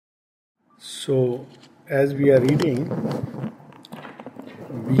So, as we are reading,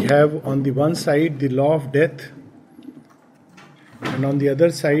 we have on the one side the law of death, and on the other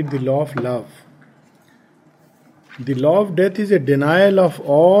side the law of love. The law of death is a denial of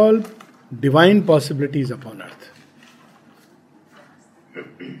all divine possibilities upon earth.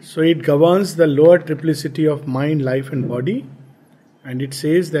 So it governs the lower triplicity of mind, life, and body, and it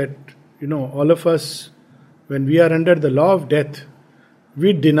says that, all of us, when we are under the law of death,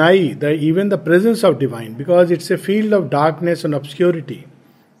 we deny even the presence of divine, because it's a field of darkness and obscurity.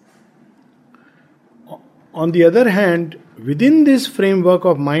 On the other hand, within this framework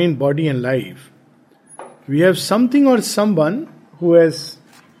of mind, body, and life, we have something or someone who has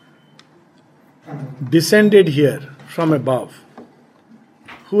descended here from above,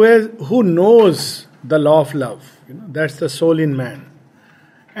 who knows the law of love. That's the soul in man.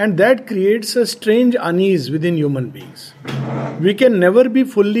 And that creates a strange unease within human beings. We can never be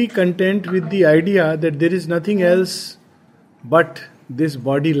fully content with the idea that there is nothing else but this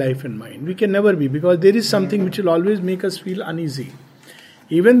body, life, and mind. We can never be, because there is something which will always make us feel uneasy.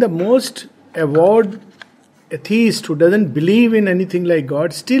 Even the most avowed atheist who doesn't believe in anything like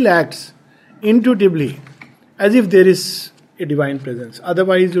God still acts intuitively as if there is a divine presence.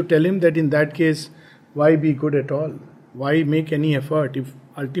 Otherwise, you tell him that in that case, why be good at all? Why make any effort if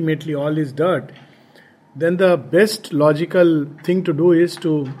ultimately all is dirt? Then the best logical thing to do is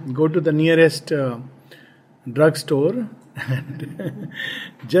to go to the nearest drugstore and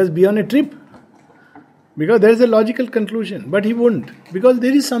just be on a trip, because there is a logical conclusion. But he wouldn't, because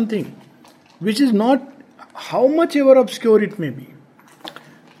there is something which is not, how much ever obscure it may be,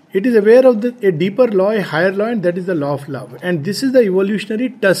 it is aware of a deeper law, a higher law, and that is the law of love. And this is the evolutionary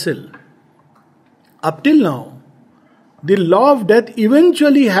tussle. Up till now, the law of death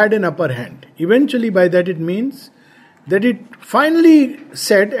eventually had an upper hand. Eventually, by that it means that it finally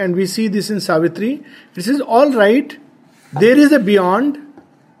said, and we see this in Savitri, it says, all right, there is a beyond,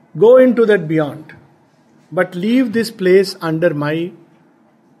 go into that beyond, but leave this place under my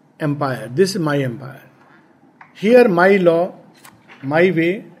empire. This is my empire. Here my law, my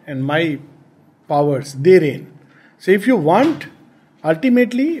way, and my powers, they reign. So if you want,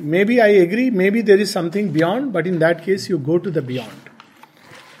 ultimately, maybe I agree, maybe there is something beyond, but in that case you go to the beyond.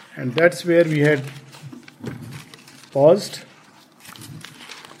 And that's where we had paused.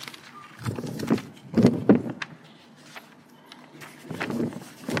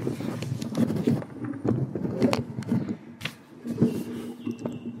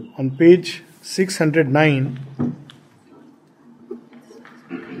 On page 609,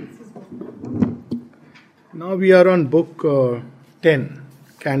 now we are on book 10,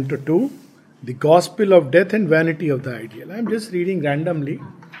 Canto 2, The Gospel of Death and Vanity of the Ideal. I am just reading randomly.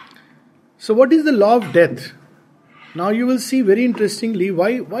 So what is the law of death? Now you will see very interestingly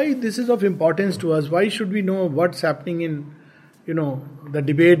why this is of importance to us. Why should we know what's happening in, the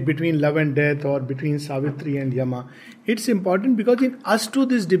debate between love and death, or between Savitri and Yama. It's important because in us too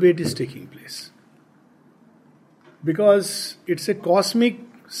this debate is taking place. Because it's a cosmic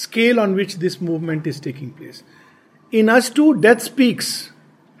scale on which this movement is taking place. In us too, death speaks,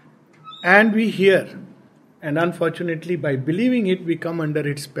 and we hear, and unfortunately, by believing it, we come under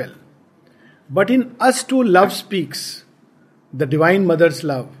its spell. But in us too, love speaks, the Divine Mother's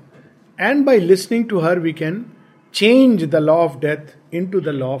love, and by listening to her, we can change the law of death into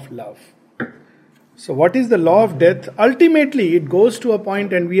the law of love. So, what is the law of death? Ultimately, it goes to a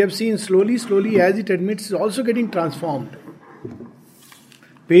point, and we have seen slowly, as it admits, is also getting transformed.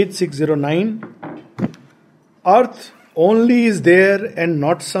 Page 609. Earth only is there and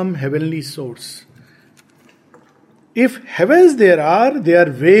not some heavenly source. If heavens there are, they are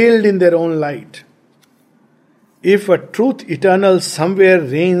veiled in their own light. If a truth eternal somewhere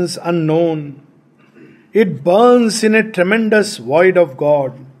reigns unknown, it burns in a tremendous void of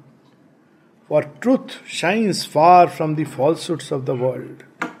God. For truth shines far from the falsehoods of the world.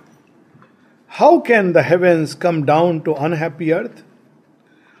 How can the heavens come down to unhappy earth?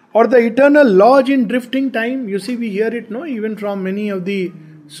 Or the eternal lodge in drifting time? You see, we hear it, even from many of the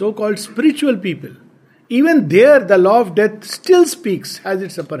so-called spiritual people. Even there, the law of death still speaks, has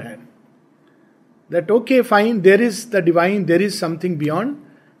its upper hand. That, okay, fine, there is the divine, there is something beyond,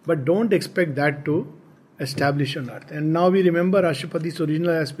 but don't expect that to establish on earth. And now we remember Ashwapati's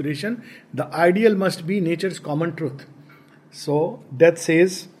original aspiration, the ideal must be nature's common truth. So, death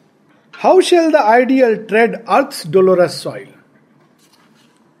says, how shall the ideal tread earth's dolorous soil?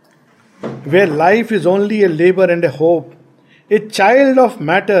 Where life is only a labor and a hope, a child of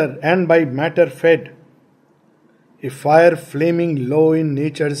matter and by matter fed, a fire flaming low in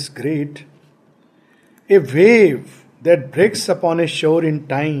nature's grate, a wave that breaks upon a shore in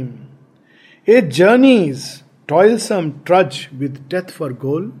time, A journey's toilsome trudge with death for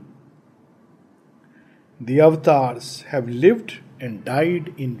goal. The avatars have lived and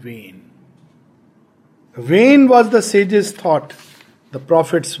died in vain. Vain was the sage's thought, the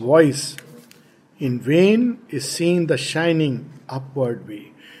prophet's voice. In vain is seen the shining upward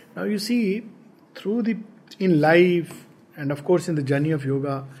way. Now you see, in life, and of course in the journey of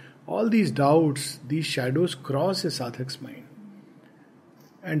yoga, all these doubts, these shadows cross a sadhak's mind.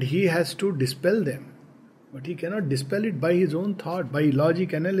 And he has to dispel them. But he cannot dispel it by his own thought, by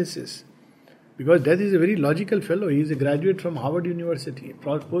logic analysis. Because Death is a very logical fellow. He is a graduate from Harvard University,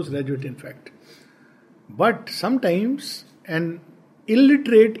 postgraduate in fact. But sometimes an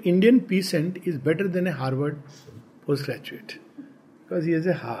illiterate Indian peasant is better than a Harvard postgraduate. Because he has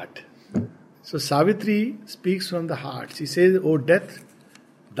a heart. So Savitri speaks from the heart. She says, O death,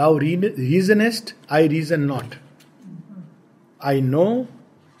 thou reasonest, I reason not. I know,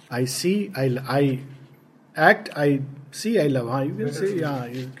 I see, I act, I see, I love. You can say,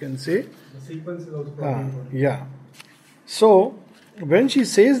 you can say. The sequence is also important. Yeah. So, when she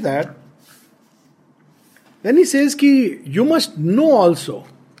says that, then he says ki you must know also.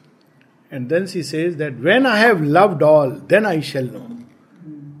 And then she says that when I have loved all, then I shall know.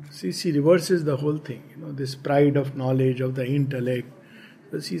 See, she reverses the whole thing. This pride of knowledge, of the intellect.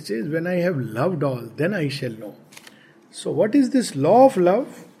 So she says, when I have loved all, then I shall know. So what is this law of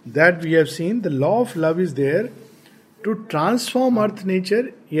love that we have seen? The law of love is there to transform earth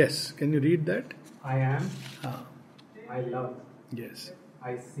nature. Yes, can you read that? I am, I love, Yes.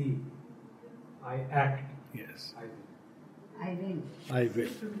 I see, I act, Yes. I will. I will.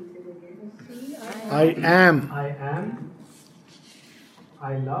 I am. I am,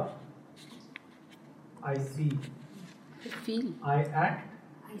 I love, I see, Feel. I act,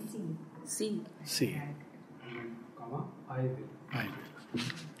 See. See. comma, I will. I will.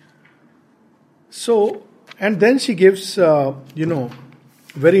 So, and then she gives,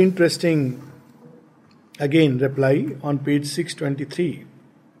 very interesting, again, reply on page 623.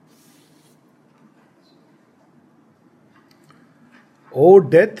 O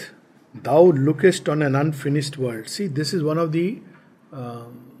death, thou lookest on an unfinished world. See, this is one of the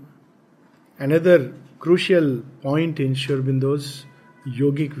another crucial point in Sri Aurobindo's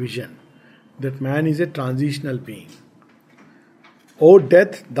yogic vision, that man is a transitional being. O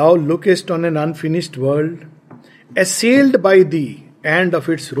death, thou lookest on an unfinished world, assailed by thee and of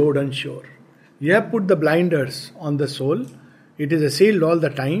its road unsure. You have put the blinders on the soul, it is assailed all the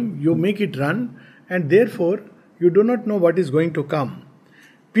time, you make it run, and therefore you do not know what is going to come.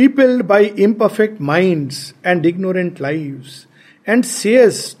 Peopled by imperfect minds and ignorant lives, and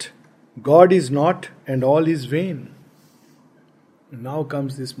sayest, God is not and all is vain. Now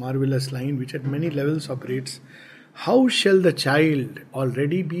comes this marvelous line which at many levels operates. How shall the child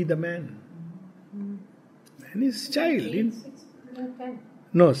already be the man? Man is child.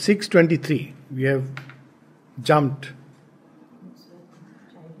 No, 623. We have jumped.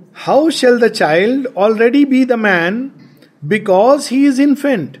 How shall the child already be the man because he is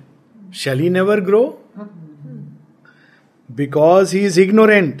infant? Shall he never grow? Because he is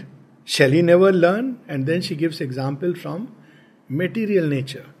ignorant, shall he never learn? And then she gives example from material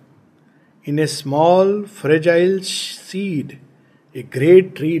nature. In a small, fragile seed, a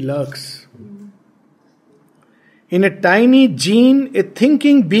great tree lurks. In a tiny gene, a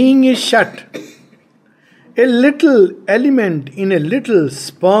thinking being is shut. A little element in a little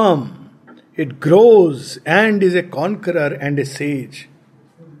sperm, it grows and is a conqueror and a sage.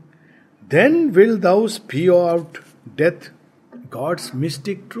 Then wilt thou spew out death, God's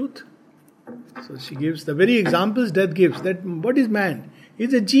mystic truth? So she gives the very examples Death gives. That what is man?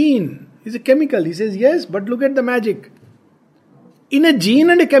 He's a gene. He's a chemical. He says, yes, but look at the magic. In a gene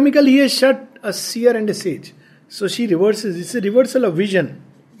and a chemical, he has shut a seer and a sage. So she reverses. It's a reversal of vision.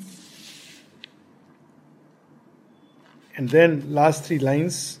 And then last three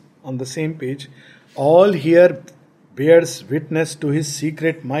lines on the same page. All here bears witness to his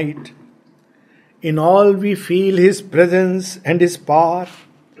secret might. In all we feel his presence and his power.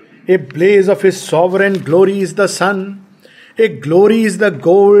 A blaze of his sovereign glory is the sun. A glory is the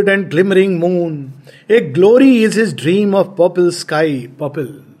gold and glimmering moon. A glory is his dream of purple sky.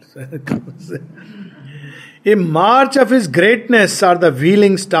 Purple. A march of his greatness are the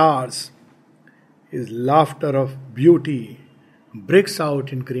wheeling stars. His laughter of beauty breaks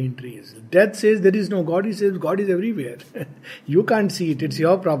out in green trees. Death says there is no God. He says God is everywhere. You can't see it. It's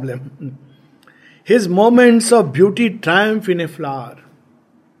your problem. His moments of beauty triumph in a flower.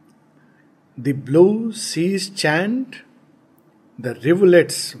 The blue seas chant, the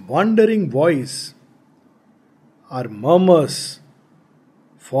rivulet's wandering voice are murmurs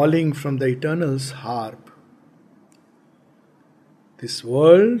falling from the eternal's harp. This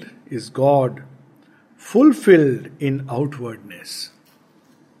world is God, fulfilled in outwardness.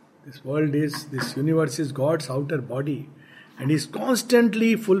 This universe is God's outer body, and He's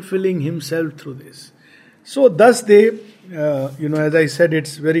constantly fulfilling Himself through this. So, thus they, as I said,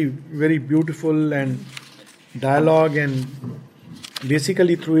 it's very, very beautiful and dialogue, and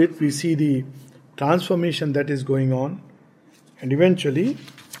basically through it we see the transformation that is going on, and eventually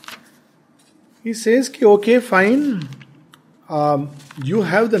he says, okay, fine, you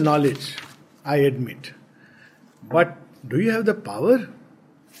have the knowledge, I admit, but do you have the power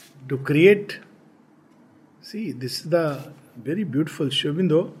to create? See, this is the very beautiful Sri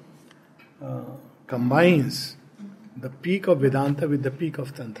Aurobindo combines the peak of Vedanta with the peak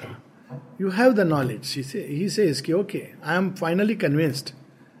of Tantra. You have the knowledge. He says, okay, I am finally convinced.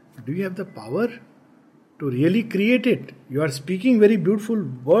 Do you have the power to really create it? You are speaking very beautiful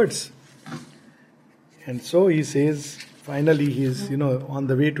words. And so he says, finally he is, on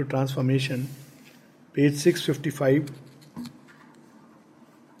the way to transformation. Page 655.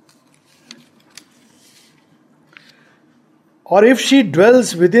 Or if she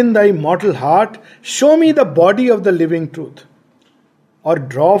dwells within thy mortal heart, show me the body of the living truth. Or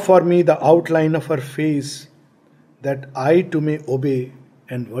draw for me the outline of her face, that I too may obey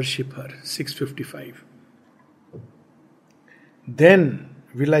and worship her. 655. Then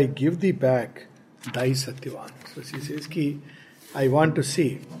will I give thee back thy Satyavan. So she says, I want to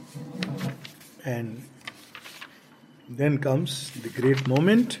see. And then comes the great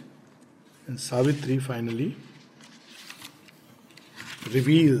moment, and Savitri finally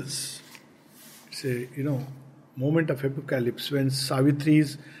reveals. It's a moment of apocalypse when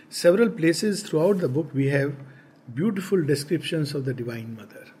Savitri's several places throughout the book we have beautiful descriptions of the Divine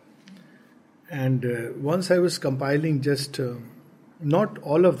Mother. And once I was compiling just not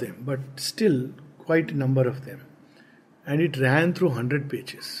all of them, but still quite a number of them, and it ran through 100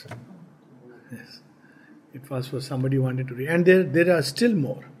 pages. Yes, it was for somebody who wanted to read, and there are still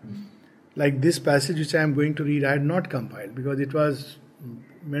more. Like this passage which I am going to read, I had not compiled because it was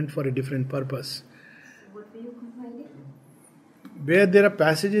meant for a different purpose. What were you compiling? Where there are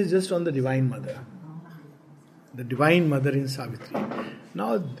passages just on the Divine Mother. The Divine Mother in Savitri.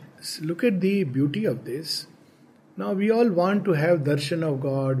 Now, look at the beauty of this. Now, we all want to have darshan of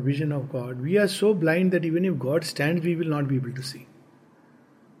God, vision of God. We are so blind that even if God stands, we will not be able to see.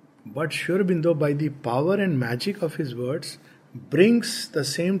 But Sri Aurobindo, by the power and magic of his words, brings the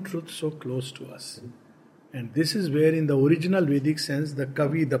same truth so close to us. And this is where, in the original Vedic sense, the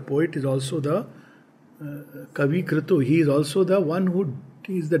Kavi, the poet, is also the Kavi Kritu. He is also the one who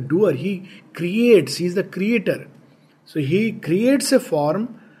is the doer. He creates. He is the creator. So he creates a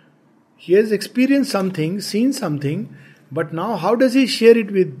form. He has experienced something, seen something, but now how does he share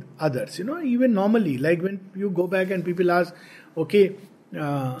it with others? Even normally, like when you go back and people ask, okay,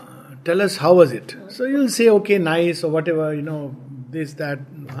 tell us how was it? So you'll say, okay, nice, or whatever, this, that,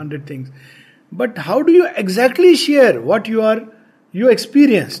 100 things. But how do you exactly share what you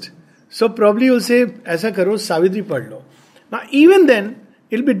experienced? So probably you'll say, "Aisa karo, Savitri pad lo." Now even then,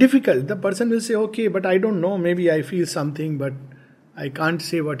 it'll be difficult. The person will say, "Okay, but I don't know. Maybe I feel something, but I can't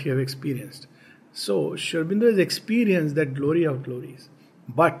say what you have experienced." So Sri Aurobindo has experienced that glory of glories,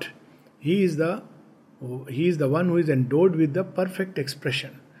 but he is the one who is endowed with the perfect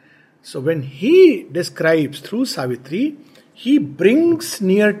expression. So when he describes through Savitri, he brings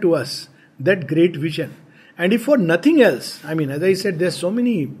near to us that great vision. And if for nothing else, as I said, there's so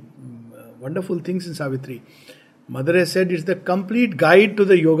many wonderful things in Savitri. Mother has said it's the complete guide to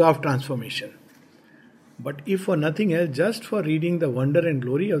the yoga of transformation. But if for nothing else, just for reading the wonder and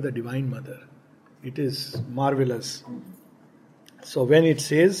glory of the Divine Mother, it is marvelous. So when it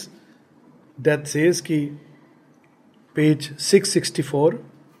says, ki page 664,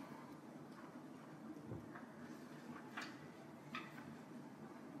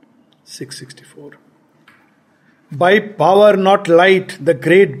 by power not light, the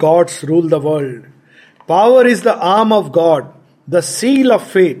great gods rule the world. Power is the arm of God, the seal of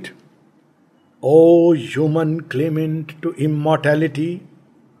fate. O human claimant to immortality,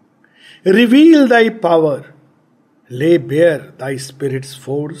 reveal thy power, lay bare thy spirit's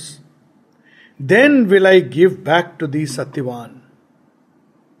force. Then will I give back to thee Satyavan.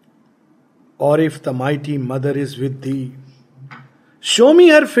 Or if the mighty mother is with thee, show me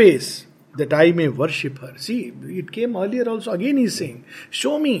her face, that I may worship her. See, it came earlier also. Again he is saying,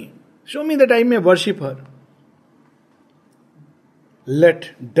 show me that I may worship her.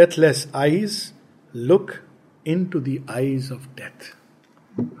 Let deathless eyes look into the eyes of death.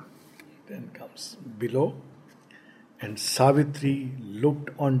 Then comes below. And Savitri looked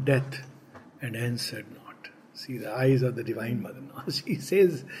on death and answered not. See the eyes of the Divine Mother. Now she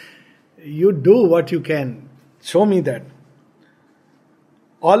says, you do what you can. Show me that.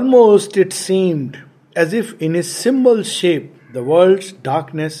 Almost it seemed as if in a symbol shape the world's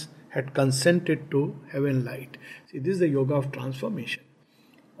darkness had consented to heaven light. See, this is the yoga of transformation.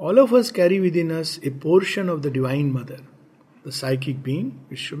 All of us carry within us a portion of the Divine Mother, the psychic being,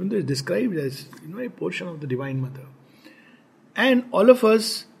 which Sri Aurobindo is described as a portion of the Divine Mother. And all of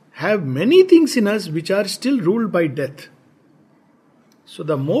us have many things in us which are still ruled by death. So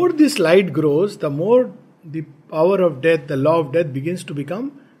the more this light grows, the more the power of death, the law of death begins to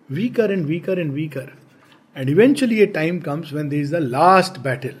become weaker and weaker and weaker. And eventually a time comes when there is the last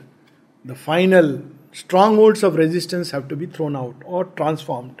battle. The final strongholds of resistance have to be thrown out or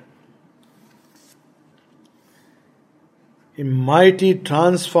transformed. A mighty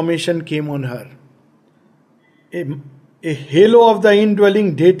transformation came on her. A halo of the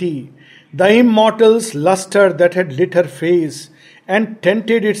indwelling deity, the immortal's luster that had lit her face and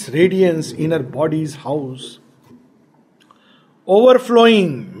tinted its radiance in her body's house,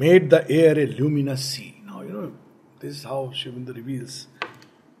 overflowing, made the air a luminous sea. Now, this is how Sri Aurobindo reveals.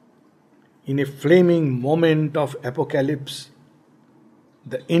 In a flaming moment of apocalypse,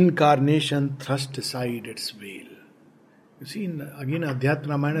 the incarnation thrust aside its veil. You see, again, Adhyatma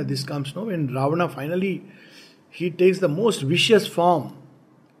Ramayana, this comes now when Ravana finally, he takes the most vicious form.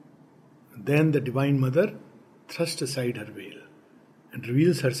 Then the Divine Mother thrusts aside her veil and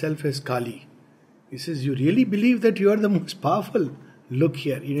reveals herself as Kali. He says, you really believe that you are the most powerful? Look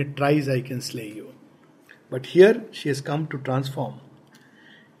here, in a trice I can slay you. But here she has come to transform.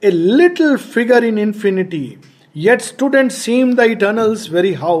 A little figure in infinity, yet stood and seemed the Eternal's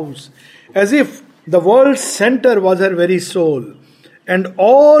very house, as if the world's center was her very soul, and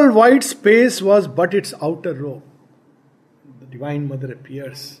all white space was but its outer robe. The Divine Mother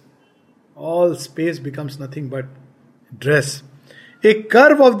appears. All space becomes nothing but dress. A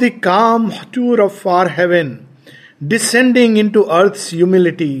curve of the calm tour of far heaven, descending into earth's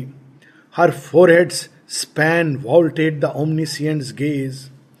humility. Her forehead's span vaulted the omniscient's gaze.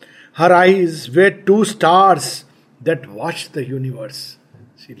 Her eyes were two stars that watched the universe.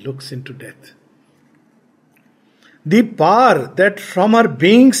 She looks into death. The power that from her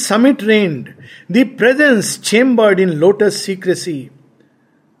being's summit reigned, the presence chambered in lotus secrecy,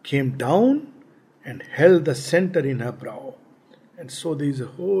 came down and held the center in her brow. And so there is a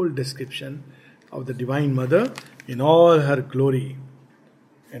whole description of the Divine Mother in all her glory.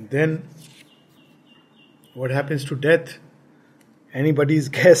 And then, what happens to death? Anybody's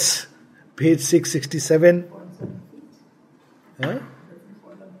guess? Page 667. Huh?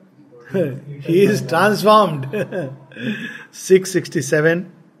 He is transformed.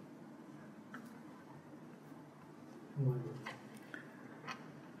 667.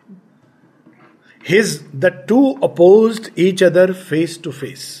 The two opposed each other face to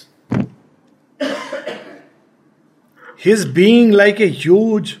face. His being like a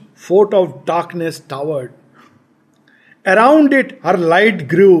huge fort of darkness towered. Around it her light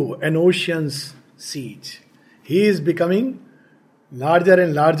grew, an ocean's siege. He is becoming larger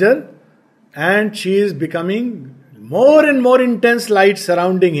and larger, and she is becoming more and more intense light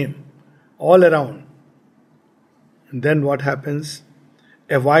surrounding him, all around. And then what happens?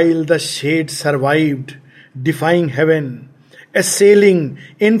 A while the shade survived, defying heaven, assailing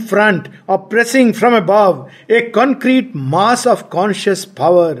in front or pressing from above, a concrete mass of conscious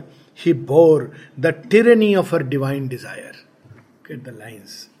power. He bore the tyranny of her divine desire. Look at the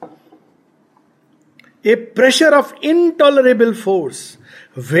lines. A pressure of intolerable force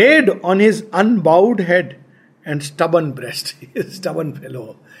weighed on his unbowed head and stubborn breast. He is a stubborn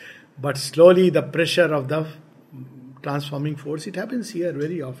fellow. But slowly the pressure of the transforming force, it happens here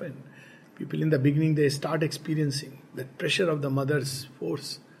very often. People in the beginning, they start experiencing that pressure of the mother's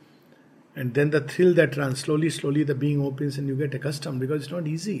force. And then the thrill that runs, slowly the being opens and you get accustomed, because it's not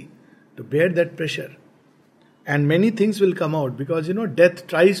easy to bear that pressure. And many things will come out because, death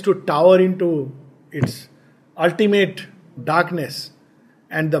tries to tower into its ultimate darkness.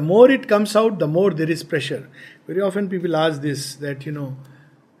 And the more it comes out, the more there is pressure. Very often people ask this, that,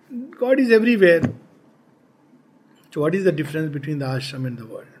 God is everywhere. So what is the difference between the ashram and the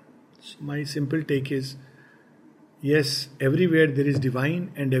world? So my simple take is, yes, everywhere there is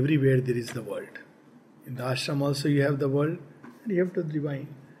divine and everywhere there is the world. In the ashram also you have the world and you have the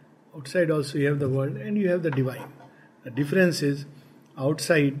divine. Outside also you have the world and you have the divine. The difference is,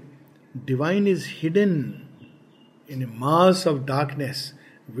 outside, divine is hidden in a mass of darkness,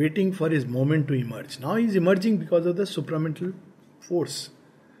 waiting for his moment to emerge. Now he is emerging because of the supramental force.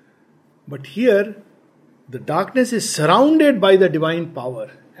 But here, The darkness is surrounded by the divine power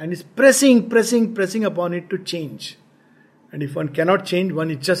and is pressing upon it to change. And if one cannot change,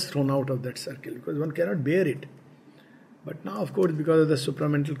 one is just thrown out of that circle because one cannot bear it. But now, of course, because of the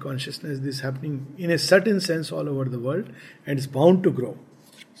supramental consciousness, this is happening in a certain sense all over the world and it's bound to grow.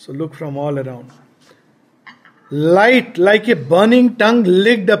 So look from all around. Light, like a burning tongue,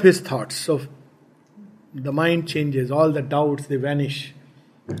 licked up his thoughts. So the mind changes, all the doubts, they vanish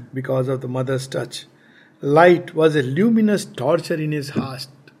because of the mother's touch. Light was a luminous torture in his heart.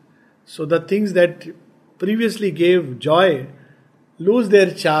 So the things that previously gave joy lose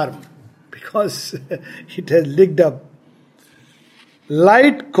their charm because it has licked up.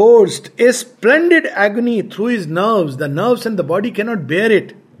 Light coursed a splendid agony through his nerves. The nerves and the body cannot bear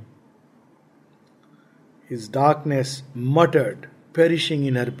it. His darkness muttered, perishing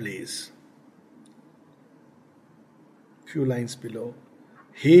in her place. Few lines below.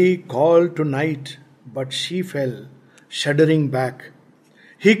 He called to night, but she fell, shuddering back.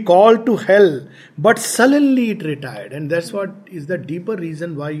 He called to hell, but sullenly it retired. And that's what is the deeper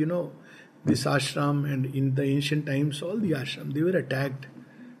reason why, this ashram and in the ancient times, all the ashram, they were attacked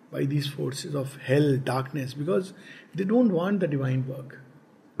by these forces of hell, darkness, because they don't want the divine work.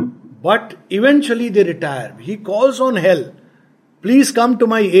 But eventually they retire. He calls on hell, please come to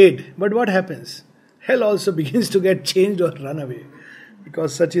my aid. But what happens? Hell also begins to get changed or run away,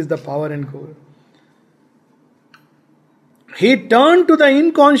 because such is the power and core. He turned to the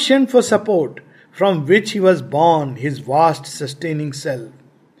inconscient for support, from which he was born, his vast sustaining self.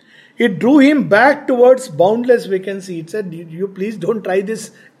 It drew him back towards boundless vacancy. It said, you please don't try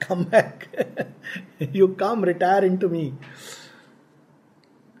this, come back. You come, retire into me.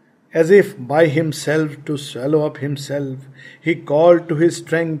 As if by himself to swallow up himself, he called to his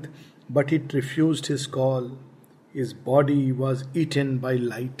strength, but it refused his call. His body was eaten by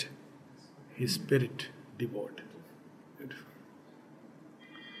light, his spirit devoured.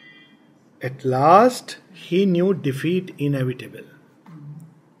 At last, he knew defeat inevitable,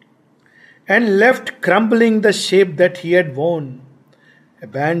 and left crumbling the shape that he had worn,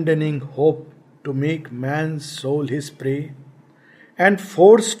 abandoning hope to make man's soul his prey, and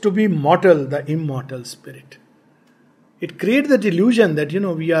forced to be mortal the immortal spirit. It creates the delusion that,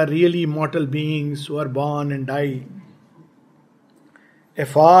 we are really immortal beings who are born and die.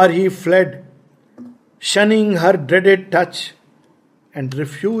 Afar he fled, shunning her dreaded touch, and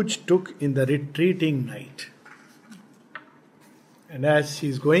refuge took in the retreating night. And as she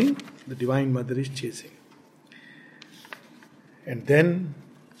is going, the Divine Mother is chasing. And then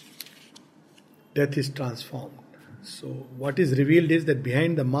death is transformed. So what is revealed is that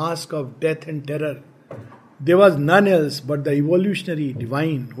behind the mask of death and terror, there was none else but the evolutionary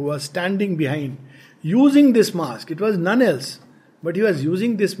divine who was standing behind, using this mask. It was none else, but he was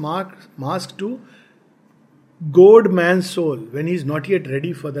using this mask to goad man's soul when he is not yet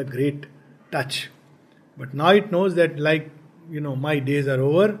ready for the great touch. But now it knows that, my days are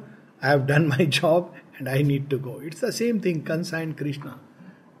over, I have done my job and I need to go. It's the same thing, Kansa and Krishna.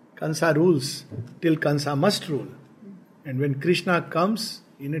 Kansa rules till Kansa must rule. And when Krishna comes,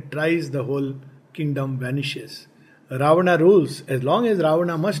 tries, the whole kingdom vanishes. Ravana rules as long as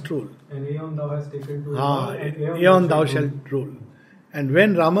Ravana must rule. And Aeon thou hast taken to Aeon thou shalt rule. And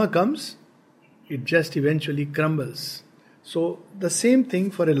when Rama comes, it just eventually crumbles. So the same thing,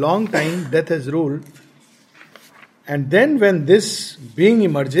 for a long time death has ruled. And then when this being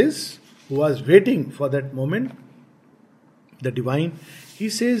emerges, who was waiting for that moment, the divine, he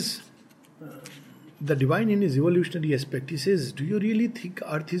says, the divine in his evolutionary aspect, he says, do you really think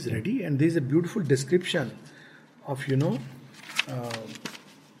earth is ready? And there is a beautiful description of,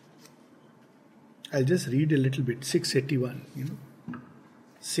 I'll just read a little bit, 681,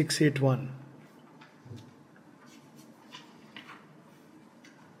 681.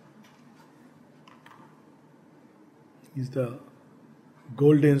 Is the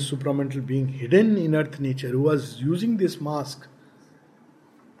golden supramental being hidden in earth nature who was using this mask.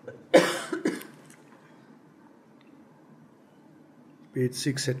 Page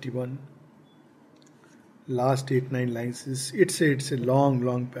 681, last 8-9 lines. It's a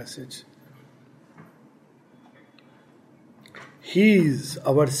long passage. He is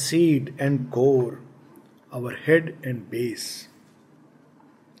our seed and core, our head and base.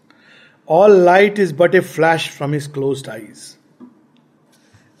 All light is but a flash from his closed eyes,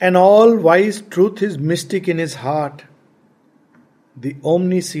 and all wise truth is mystic in his heart. The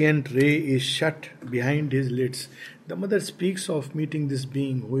omniscient ray is shut behind his lids. The mother speaks of meeting this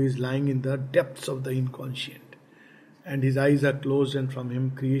being who is lying in the depths of the inconscient, and his eyes are closed, and from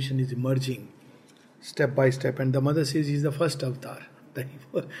him creation is emerging step by step. And the mother says he is the first avatar.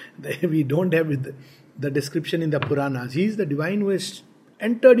 We don't have the description in the Puranas. He is the divine who has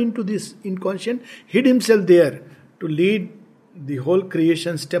entered into this inconscient, hid himself there to lead the whole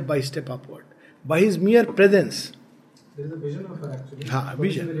creation step by step upward. By his mere presence. There is a vision of her actually.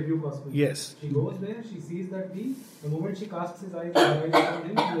 Vision. In the review cosmos. Yes. She goes there, she sees that the moment she casts his eyes on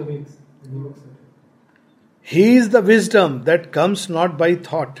him, he awakes and he looks at her. He is the wisdom that comes not by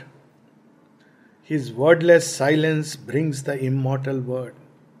thought. His wordless silence brings the immortal word.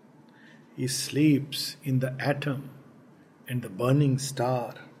 He sleeps in the atom and the burning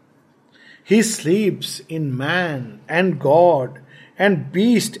star. He sleeps in man and God and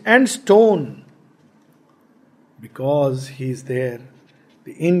beast and stone. Because he is there,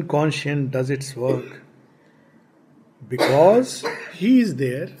 the inconscient does its work. Because he is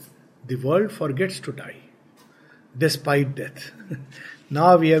there, the world forgets to die, despite death.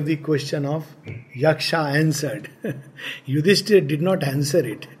 Now we have the question of Yaksha answered. Yudhishthira did not answer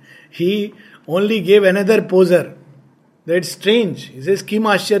it. He only gave another poser. That's strange. He says, Kim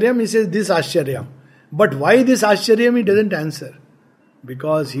Ascharyam? He says, this Ascharyam. But why this Ascharyam? He doesn't answer.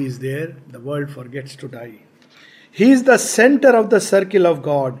 Because he is there, the world forgets to die. He is the center of the circle of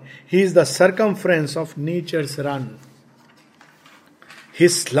God. He is the circumference of nature's run.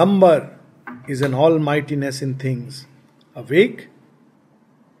 His slumber is an almightiness in things. Awake,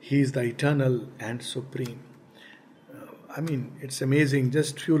 he is the eternal and supreme. It's amazing.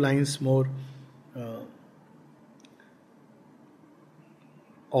 Just few lines more.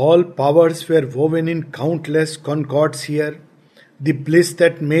 All powers were woven in countless concords here. The bliss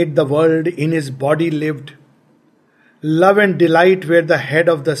that made the world in his body lived. Love and delight were the head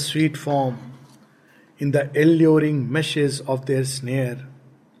of the sweet form. In the alluring meshes of their snare.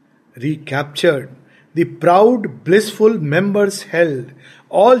 Recaptured, the proud, blissful members held,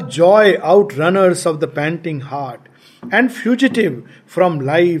 all joy outrunners of the panting heart, and fugitive from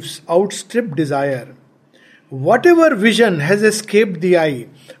life's outstripped desire. Whatever vision has escaped the eye,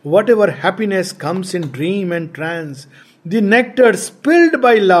 whatever happiness comes in dream and trance, the nectar spilled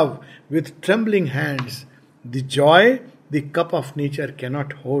by love with trembling hands, the joy the cup of nature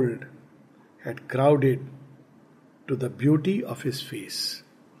cannot hold, had crowded to the beauty of his face.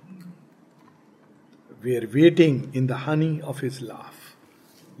 We are waiting in the honey of his laugh.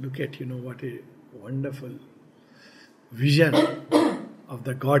 Look at, what a wonderful vision of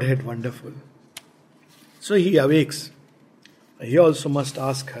the Godhead, wonderful. So he awakes. He also must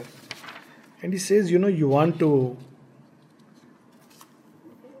ask her. And he says, you want to...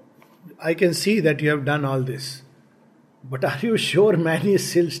 I can see that you have done all this. But are you sure man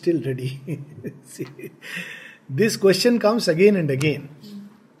is still ready? See, this question comes again and again.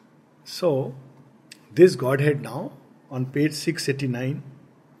 So, this Godhead now, on page 689.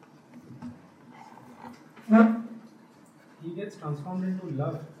 He gets transformed into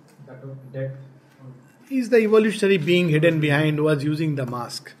love, that of death. He is the evolutionary being hidden behind who was using the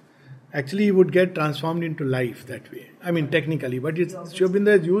mask. Actually, he would get transformed into life that way. Technically, but Sri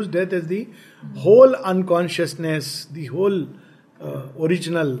Aurobindo has used death as the whole unconsciousness, the whole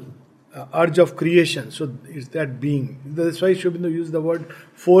original urge of creation. So it's that being. That's why Sri Aurobindo used the word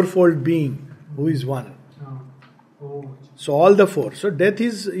fourfold being, who is one. So all the four. So death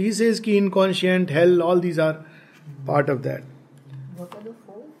is, he says, ki inconscient, hell, all these are part of that. What are the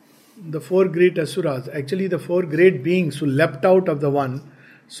four? The four great asuras, actually the four great beings who leapt out of the one.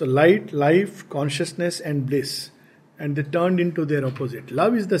 So light, life, consciousness and bliss. And they turned into their opposite.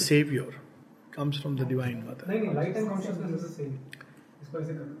 Love is the savior. Comes from the Divine Mother. No, light and consciousness is the same.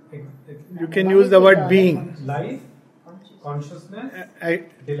 You can use the word being. Life, consciousness,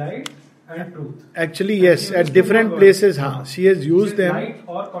 delight and truth. Actually, yes. At different places, she has used them. Light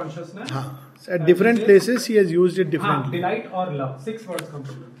or consciousness. At different places, she has used it differently. Delight or love. 6 words come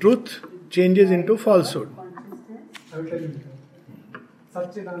together. Truth changes into falsehood. I will tell you.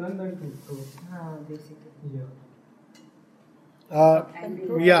 Satchidanand and truth. Basically.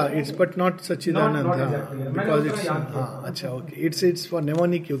 Yeah. It's but not Satchidanand. Not exactly. Because it's okay. It's for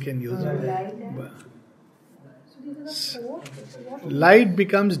mnemonic you can use it. Light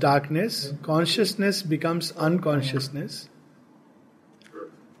becomes darkness, consciousness becomes unconsciousness,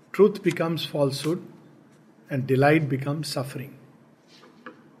 truth becomes falsehood, and delight becomes suffering.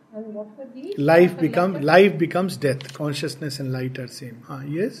 And what were these? Life becomes death. Consciousness and light are same.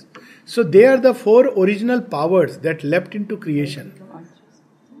 Yes. So they are the four original powers that leapt into creation.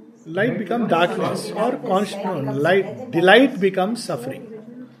 Light becomes darkness, or delight becomes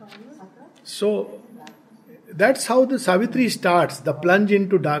suffering. So that's how the Savitri starts, the plunge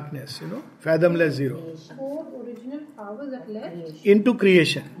into darkness, fathomless zero. Four original powers that led Into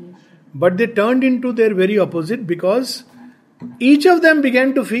creation. But they turned into their very opposite because each of them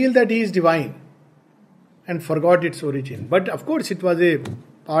began to feel that he is divine. and forgot its origin. But of course, it was a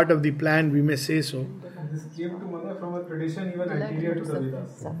part of the plan, we may say so. This came to Mother from a tradition even anterior to the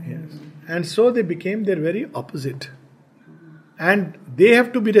Vedas. Yes. And so they became their very opposite. And they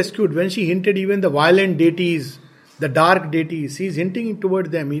have to be rescued. When she hinted even the violent deities, the dark deities, she is hinting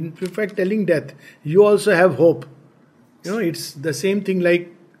toward them, in fact telling death, you also have hope. It's the same thing like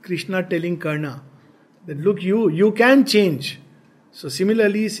Krishna telling Karna that look, you can change. So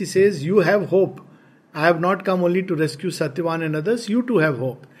similarly, she says, you have hope. I have not come only to rescue Satyavan and others, you too have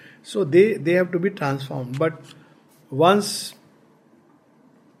hope. So they have to be transformed. But once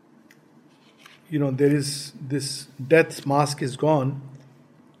there is this death's mask is gone,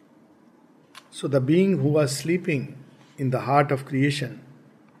 so the being who was sleeping in the heart of creation,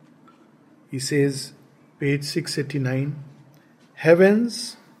 he says, page 689,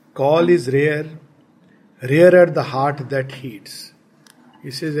 heaven's call is rare, rarer the heart that heeds.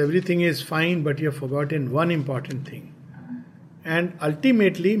 He says everything is fine, but you have forgotten one important thing. And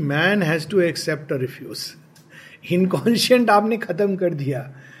ultimately man has to accept or refuse. Inconscient आपने खत्म कर दिया,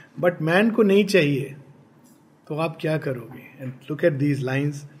 but man को नहीं चाहिए, तो आप क्या करोगे? And look at these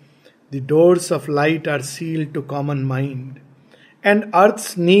lines. The doors of light are sealed to common mind, and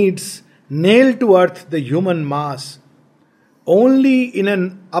earth's needs nail to earth the human mass. Only in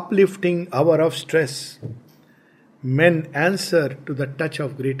an uplifting hour of stress, men answer to the touch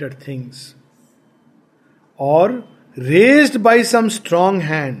of greater things. Or, raised by some strong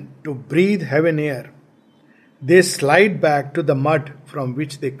hand to breathe heaven air, they slide back to the mud from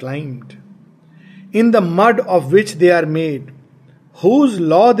which they climbed. In the mud of which they are made, whose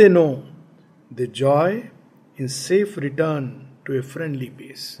law they know, they joy in safe return to a friendly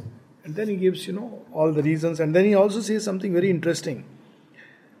base. And then he gives, all the reasons. And then he also says something very interesting.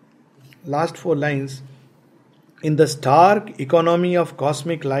 Last 4 lines. In the stark economy of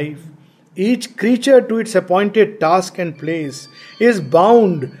cosmic life, each creature to its appointed task and place is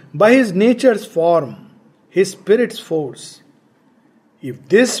bound by his nature's form, his spirit's force. If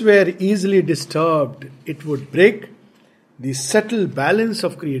this were easily disturbed, it would break the subtle balance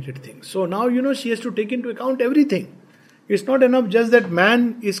of created things. So now, she has to take into account everything. It's not enough just that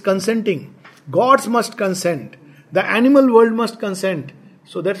man is consenting. Gods must consent. The animal world must consent.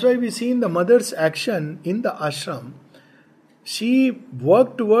 So that's why we see in the mother's action in the ashram, she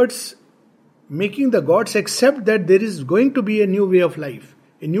worked towards making the gods accept that there is going to be a new way of life,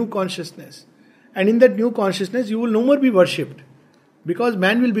 a new consciousness. And in that new consciousness, you will no more be worshipped. Because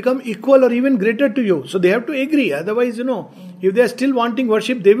man will become equal or even greater to you. So they have to agree. Otherwise, if they are still wanting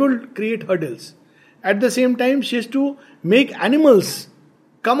worship, they will create hurdles. At the same time, she has to make animals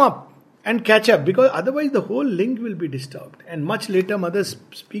come up and catch up. Because otherwise the whole link will be disturbed. And much later, Mother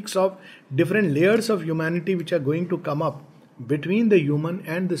speaks of different layers of humanity which are going to come up between the human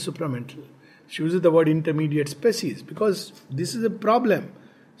and the supramental. She uses the word intermediate species. Because this is a problem.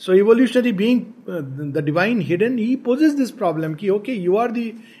 So evolutionary being, the divine hidden, he poses this problem. Ki, okay, you are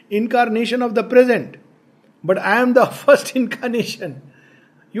the incarnation of the present. But I am the first incarnation.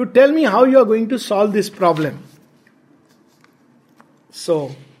 You tell me how you are going to solve this problem.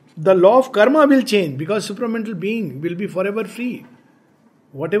 So, the law of karma will change because supramental being will be forever free.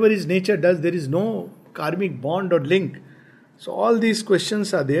 Whatever his nature does, there is no karmic bond or link. So, all these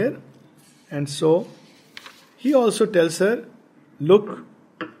questions are there. And so, he also tells her, look,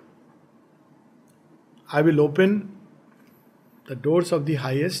 I will open the doors of the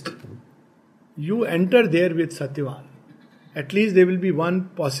highest. You enter there with Satyavan. At least there will be one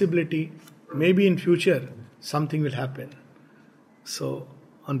possibility. Maybe in future something will happen. So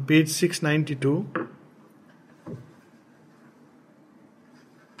on page 692,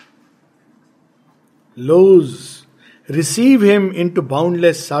 lose, receive him into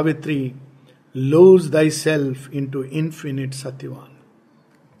boundless Savitri, lose thyself into infinite Satyavan.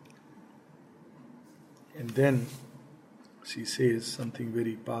 And then she says something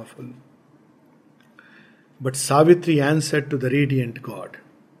very powerful. But Savitri answered to the radiant God.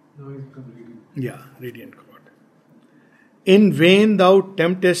 Now he's become radiant. Yeah, radiant God. In vain thou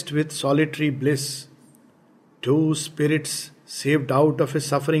temptest with solitary bliss two spirits saved out of a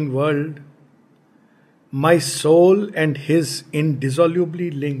suffering world, my soul and his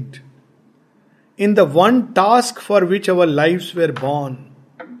indissolubly linked. In the one task for which our lives were born,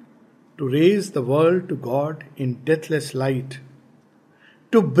 to raise the world to God in deathless light,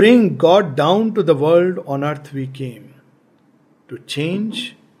 to bring God down to the world on earth we came, to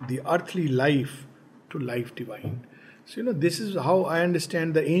change the earthly life to life divine. So, this is how I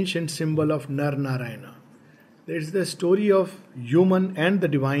understand the ancient symbol of Nar Narayana. There is the story of human and the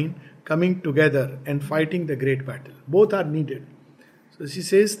divine coming together and fighting the great battle. Both are needed. So she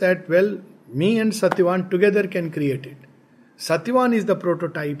says that, Me and Satyavan together can create it. Satyavan is the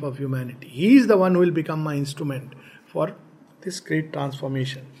prototype of humanity. He is the one who will become my instrument for this great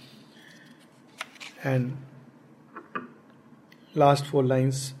transformation. And last 4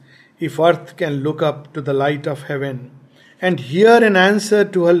 lines. If earth can look up to the light of heaven and hear an answer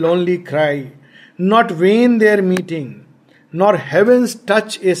to her lonely cry, not vain their meeting, nor heaven's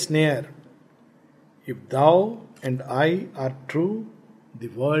touch a snare. If thou and I are true, the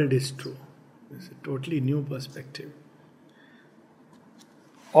world is true. It's a totally new perspective.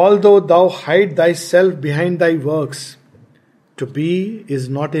 Although thou hide thyself behind thy works, to be is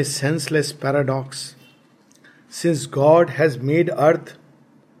not a senseless paradox. Since God has made earth,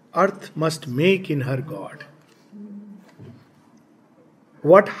 earth must make in her God.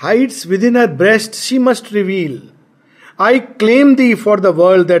 What hides within her breast she must reveal. I claim thee for the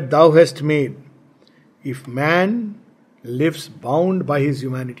world that thou hast made. If man lives bound by his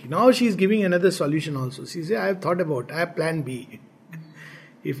humanity. Now she is giving another solution also. She says, I have thought about, I have plan B.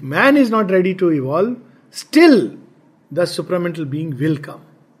 If man is not ready to evolve, still the supramental being will come.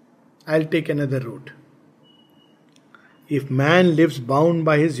 I'll take another route. If man lives bound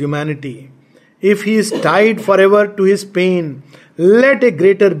by his humanity, if he is tied forever to his pain, let a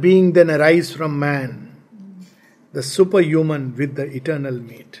greater being then arise from man, the superhuman with the eternal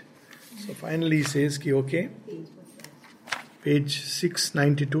mate. So finally he says, ki, okay, page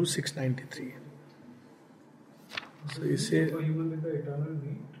 692, 693. So he says, Superhuman with the eternal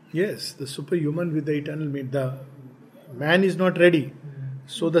mate. Yes, the superhuman with the eternal mate. The man is not ready.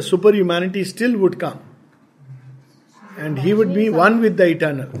 So the superhumanity still would come. And he would be one with the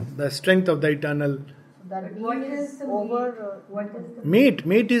eternal, the strength of the eternal. That means over. What is the Mate.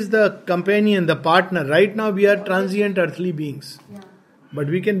 Mate is the companion, the partner. Right now we are transient earthly beings. Yeah. But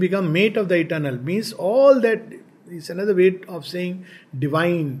we can become mate of the eternal. Means all that is another way of saying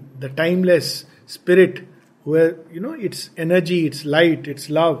divine, the timeless spirit, where, it's energy, it's light, it's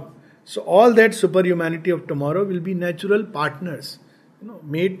love. So all that superhumanity of tomorrow will be natural partners.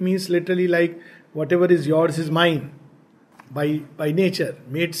 Mate means literally like whatever is yours is mine. By nature,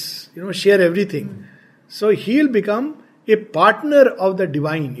 mates, share everything. So he'll become a partner of the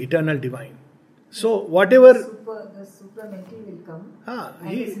divine, eternal divine. So whatever, The supramental will come, and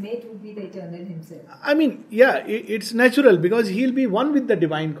his mate will be the eternal himself. it's natural because he'll be one with the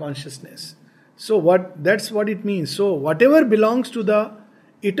divine consciousness. So that's what it means. So whatever belongs to the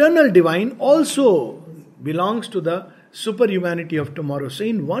eternal divine also belongs to the superhumanity of tomorrow. So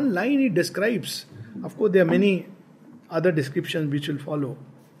in one line he describes. Of course there are many other descriptions which will follow.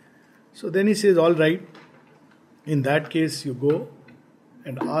 So then he says, all right, in that case you go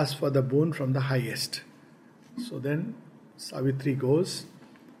and ask for the boon from the highest. So then Savitri goes,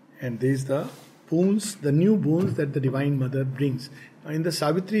 and there is the boons, the new boons that the Divine Mother brings. Now in the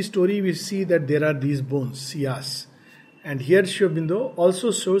Savitri story we see that there are these boons, siyas. And here Sri Aurobindo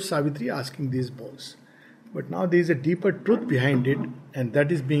also shows Savitri asking these boons. But now there is a deeper truth behind it, and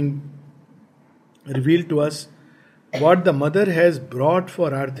that is being revealed to us. What the mother has brought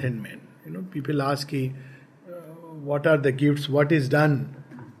for earth and men. People ask, what are the gifts? What is done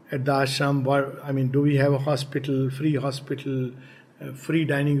at the ashram? Do we have a hospital, free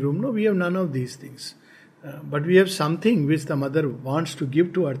dining room? No, we have none of these things. But we have something which the mother wants to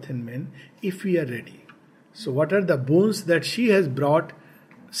give to earth and men if we are ready. So what are the boons that she has brought,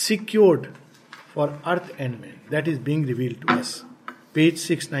 secured for earth and men? That is being revealed to us. Page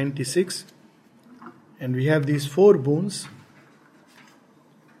 696. And we have these 4 boons.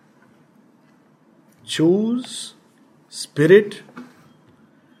 Choose, Spirit,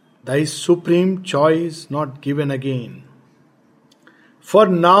 thy supreme choice not given again. For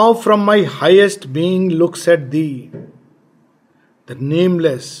now from my highest being looks at thee, the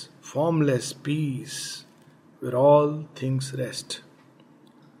nameless, formless peace, where all things rest.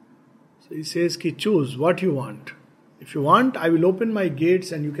 So he says, ki choose what you want. If you want, I will open my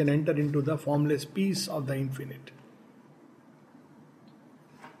gates and you can enter into the formless peace of the infinite.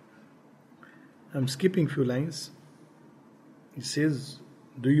 I'm skipping few lines. He says,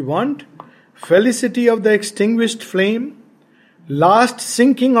 do you want felicity of the extinguished flame, last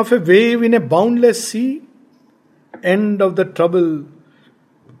sinking of a wave in a boundless sea, end of the trouble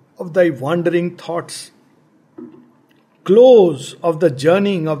of thy wandering thoughts, close of the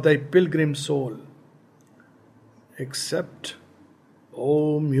journeying of thy pilgrim soul? Accept,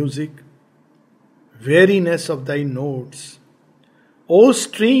 O music, weariness of thy notes, O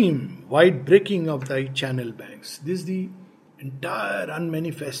stream, wide breaking of thy channel banks. This is the entire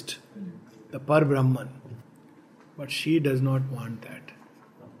unmanifest, the Par Brahman. But she does not want that.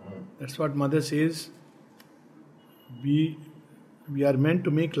 That's what Mother says. We We are meant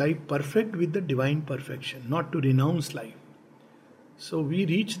to make life perfect with the divine perfection, not to renounce life. So we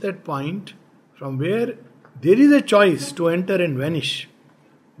reach that point from where there is a choice to enter and vanish.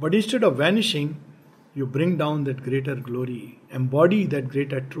 But instead of vanishing, you bring down that greater glory, embody that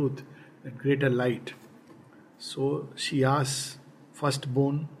greater truth, that greater light. So she asks,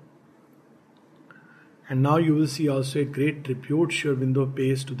 firstborn. And now you will see also a great tribute Sri Aurobindo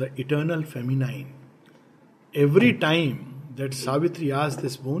pays to the eternal feminine. Every time that Savitri asks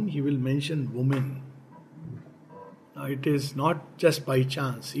this boon, he will mention woman. Now it is not just by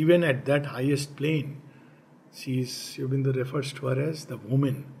chance. Even at that highest plane, Sri Aurobindo refers to her as the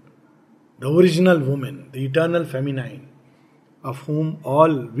woman, the original woman, the eternal feminine, of whom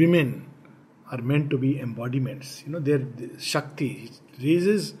all women are meant to be embodiments. Their Shakti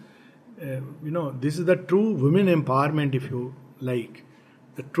raises, this is the true women empowerment, if you like.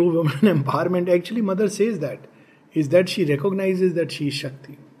 The true women empowerment, actually Mother says that, is that she recognizes that she is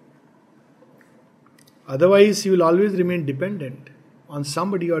Shakti. Otherwise, she will always remain dependent on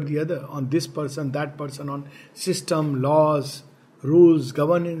somebody or the other, on this person, that person, on system, laws, rules,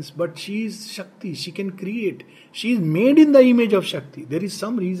 governance. But she is Shakti, she can create. She is made in the image of Shakti. There is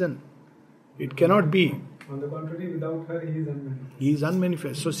some reason. It cannot be. On the contrary, without her, he is unmanifest. He is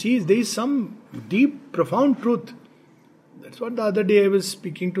unmanifest. So there is some deep, profound truth. That's what the other day I was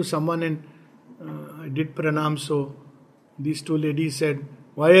speaking to someone and I did pranam. So these two ladies said,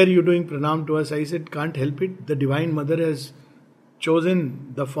 "Why are you doing pranam to us?" I said, "Can't help it. The Divine Mother has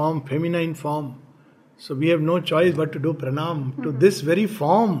chosen the form, feminine form. So we have no choice but to do pranam to this very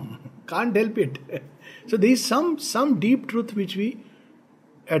form. Can't help it." So there is some deep truth which we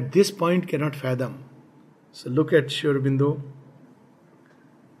at this point cannot fathom. So look at Sri Aurobindo.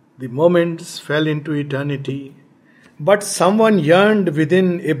 The moments fell into eternity, but someone yearned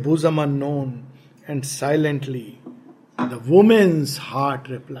within a bosom unknown, and silently the woman's heart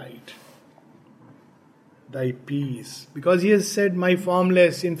replied, "Thy peace." Because he has said, "My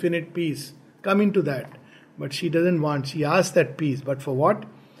formless, infinite peace." Come into that. But she doesn't want. She asks that peace. But for what?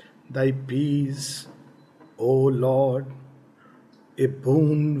 "Thy peace, O Lord, a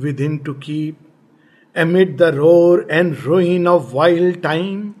boon within to keep, amid the roar and ruin of wild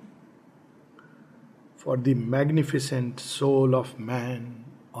time, for the magnificent soul of man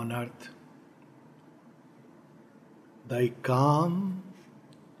on earth. Thy calm,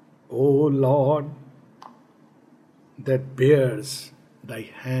 O Lord, that bears thy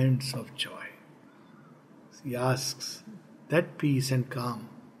hands of joy." He asks that peace and calm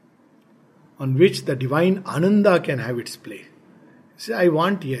on which the divine Ananda can have its play. Say, "I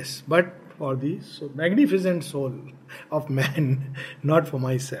want, yes, but for the magnificent soul of man, not for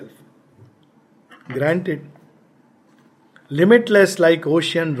myself." Granted, limitless like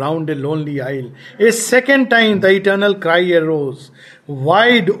ocean round a lonely isle, a second time the eternal cry arose,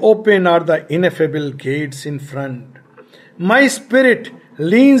 "Wide open are the ineffable gates in front. My spirit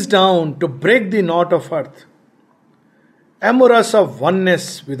leans down to break the knot of earth, amorous of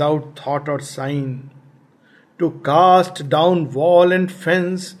oneness without thought or sign, to cast down wall and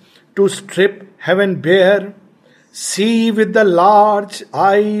fence, to strip heaven bare, see with the large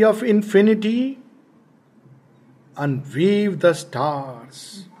eye of infinity, unweave the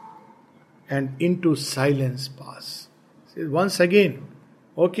stars, and into silence pass." Once again,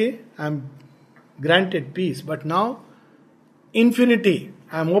 okay, I am granted peace, but now infinity,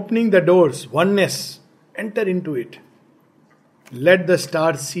 I am opening the doors, oneness, enter into it. Let the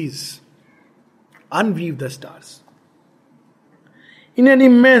stars cease. Unweave the stars. In an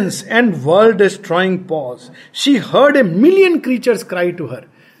immense and world-destroying pause, she heard a million creatures cry to her.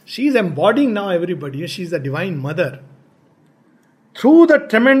 She is embodying now everybody. She is the Divine Mother. Through the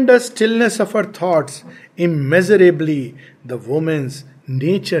tremendous stillness of her thoughts, immeasurably the woman's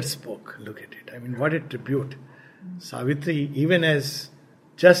nature spoke. Look at it. I mean, what a tribute. Savitri, even as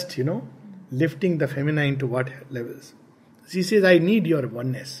just, lifting the feminine to what levels. She says, "I need your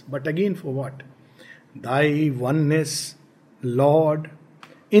oneness." But again, for what? "Thy oneness, Lord,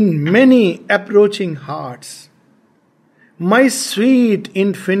 in many approaching hearts, my sweet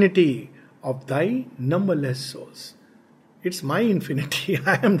infinity of thy numberless souls." It's my infinity.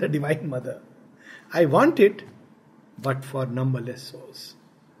 I am the Divine Mother. I want it, but for numberless souls.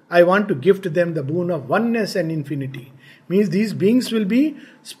 I want to gift them the boon of oneness and infinity. Means these beings will be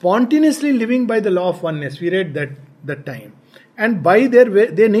spontaneously living by the law of oneness. We read that time. And by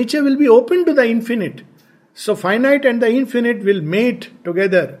their nature will be open to the infinite. So finite and the infinite will mate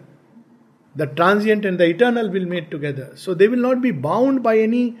together. The transient and the eternal will mate together. So they will not be bound by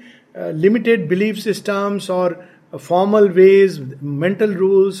any limited belief systems or formal ways, mental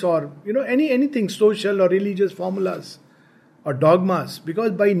rules, or anything social or religious formulas. or dogmas,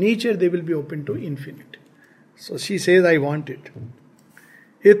 because by nature they will be open to infinite. So she says, I want it.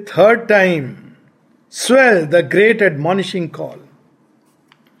 A third time, swell the great admonishing call.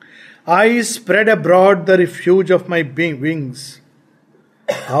 I spread abroad the refuge of my wings.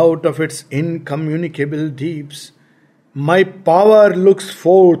 Out of its incommunicable deeps, my power looks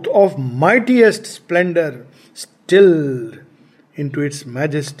forth of mightiest splendor, stilled into its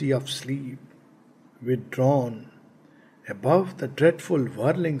majesty of sleep, withdrawn above the dreadful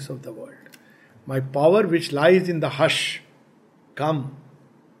whirlings of the world. My power which lies in the hush, come.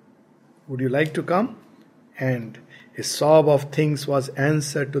 Would you like to come? And a sob of things was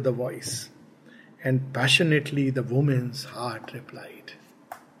answered to the voice, and passionately the woman's heart replied,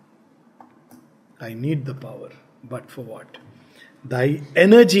 I need the power, but for what? Thy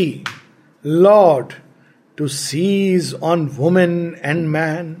energy, Lord, to seize on woman and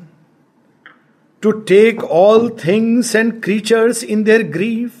man, to take all things and creatures in their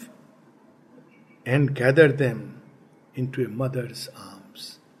grief, and gather them into a mother's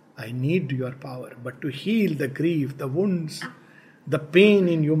arms. I need your power, but to heal the grief, the wounds, the pain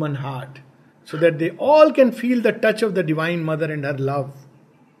in human heart, so that they all can feel the touch of the Divine Mother and her love.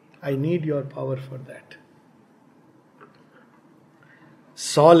 I need your power for that.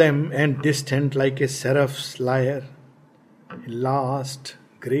 Solemn and distant like a seraph's lyre, last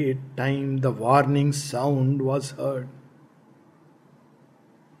great time the warning sound was heard.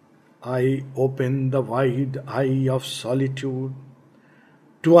 I opened the wide eye of solitude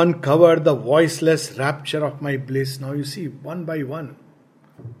to uncover the voiceless rapture of my bliss. Now you see, one by one,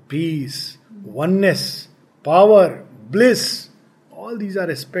 peace, oneness, power, bliss, all these are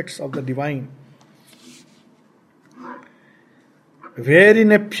aspects of the divine. Where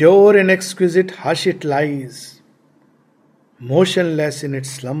in a pure and exquisite hush it lies, motionless in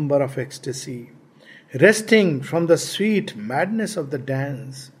its slumber of ecstasy, resting from the sweet madness of the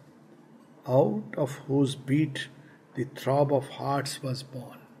dance, out of whose beat the throb of hearts was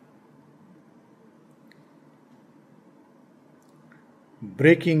born.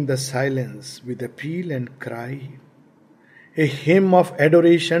 Breaking the silence with appeal and cry, a hymn of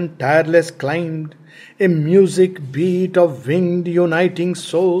adoration tireless climbed, a music beat of winged uniting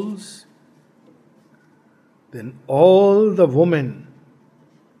souls. Then all the woman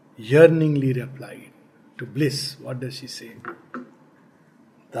yearningly replied to bliss. What does she say?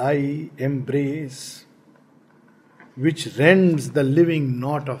 Thy embrace, which rends the living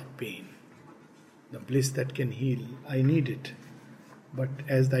knot of pain, the bliss that can heal, I need it, but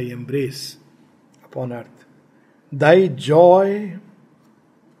as thy embrace upon earth. Thy joy,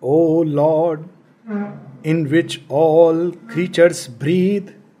 O Lord, in which all creatures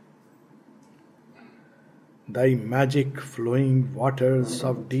breathe, thy magic flowing waters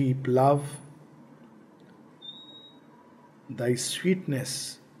of deep love, thy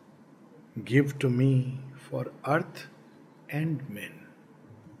sweetness give to me for earth and men.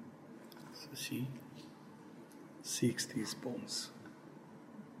 So she seeks these bones.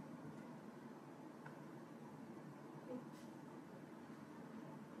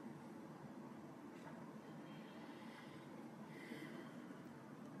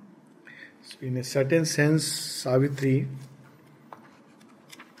 So in a certain sense, Savitri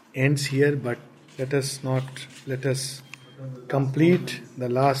ends here, but let us complete the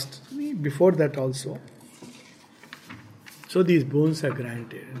last, before that also. So these boons are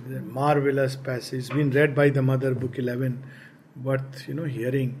granted. The marvelous passage, been read by the mother, book 11, worth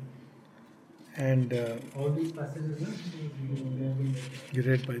hearing. And all these passages, they have been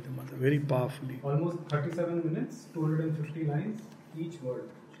read by the mother very powerfully. Almost 37 minutes, 250 lines, each word.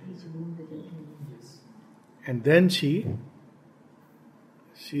 Yes. And then she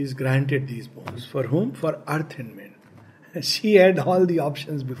is granted these boons. For whom? For earth and men. She had all the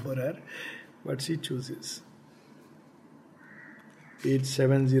options before her, but she chooses. Page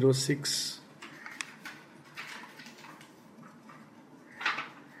 706.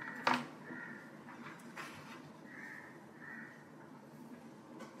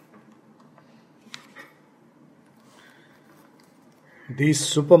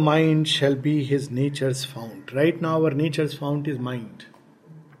 This supermind shall be his nature's fount. Right now our nature's fount is mind.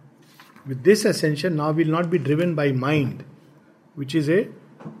 With this ascension, now we will not be driven by mind, which is a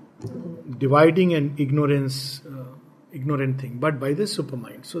dividing and ignorant thing, but by the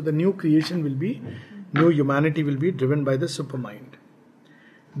supermind. So the new creation will be, new humanity will be driven by the supermind.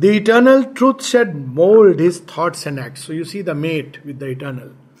 The eternal truth shall mold his thoughts and acts. So you see the mate with the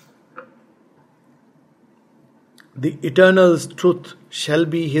eternal. The eternal's truth shall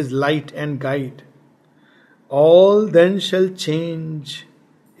be his light and guide. All then shall change,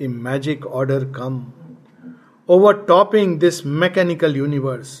 a magic order come. overtopping this mechanical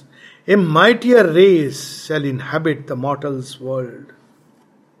universe. A mightier race shall inhabit the mortal's world.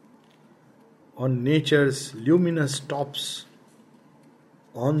 On nature's luminous tops,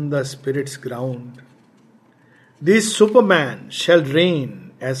 on the spirit's ground, this Superman shall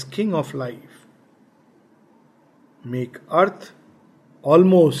reign as king of life, make earth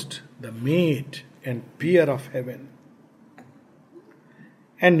almost the mate and peer of heaven,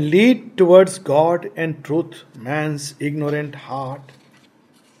 and lead towards God and truth man's ignorant heart,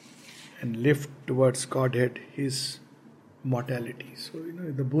 and lift towards Godhead his mortality. So,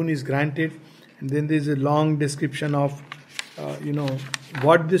 the boon is granted, and then there is a long description of,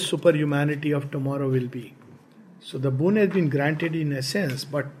 what this superhumanity of tomorrow will be. So the boon has been granted in essence,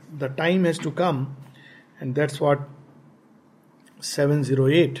 but the time has to come, and that's what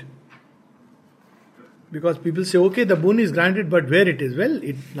 708. Because people say, okay, the boon is granted, but where it is? Well,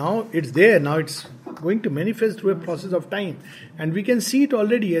 now it's there. Now it's going to manifest through a process of time. And we can see it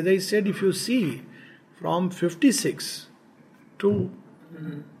already. As I said, if you see from 56 to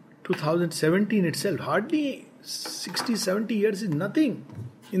 2017 itself, hardly 60, 70 years is nothing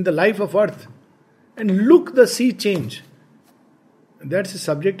in the life of earth. And look the sea change. That's a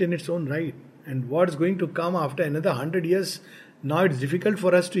subject in its own right. And what's going to come after another 100 years, now it's difficult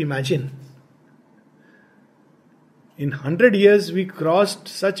for us to imagine. In 100 years, we crossed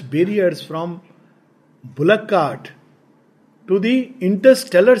such barriers from bullock cart to the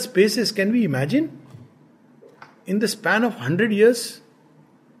interstellar spaces. Can we imagine? In the span of 100 years,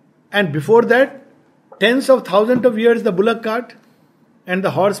 and before that, tens of thousands of years, the bullock cart and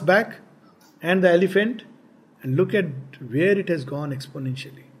the horseback and the elephant, and look at where it has gone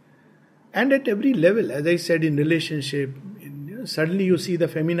exponentially. And at every level, as I said, in relationship, suddenly you see the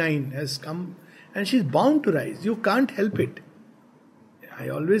feminine has come, and she's bound to rise. You can't help it. I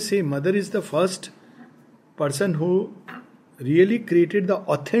always say mother is the first person who really created the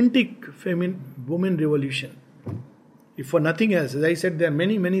authentic woman revolution. If for nothing else, as I said, there are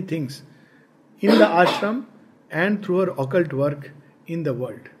many, many things in the ashram and through her occult work in the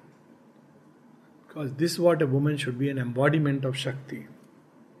world. Because this is what a woman should be, an embodiment of Shakti.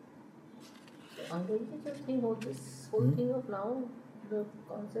 I'm going to just think about this whole thing of now, the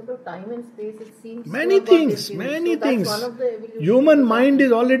concept of time and space, it seems many things. Human mind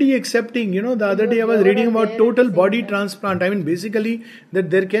is already accepting. The other day I was reading about total body transplant. I mean, basically, that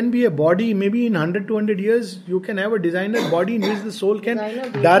there can be a body, maybe in 100, 200 years, you can have a designer body in which the soul can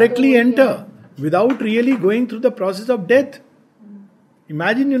directly enter without really going through the process of death.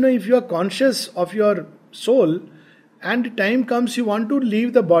 Imagine, if you are conscious of your soul, and time comes you want to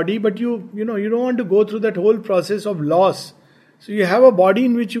leave the body, but you don't want to go through that whole process of loss. So you have a body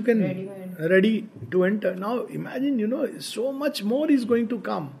in which you can ready to enter. Now imagine, so much more is going to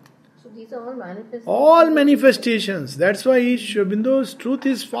come. So these are all manifestations. All manifestations. That's why Sri Aurobindo's truth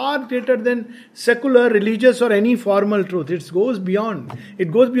is far greater than secular, religious or any formal truth. It goes beyond.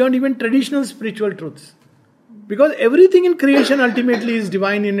 It goes beyond even traditional spiritual truths. Because everything in creation ultimately is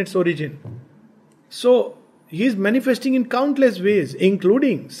divine in its origin. So he is manifesting in countless ways,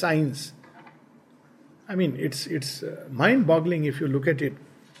 including science. I mean, it's mind-boggling if you look at it.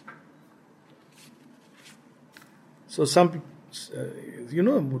 So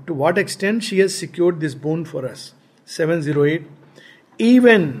to what extent she has secured this boon for us. 708.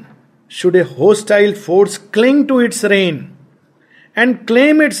 Even should a hostile force cling to its reign and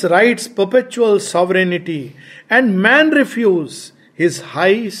claim its rights, perpetual sovereignty, and man refuse his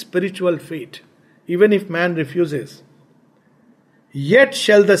high spiritual fate, even if man refuses, yet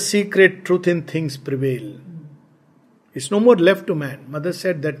shall the secret truth in things prevail. It's no more left to man. Mother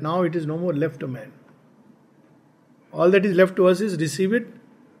said that now it is no more left to man. All that is left to us is receive it,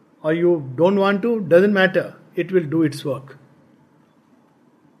 or you don't want to, doesn't matter. It will do its work.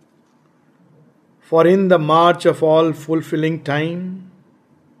 For in the march of all fulfilling time,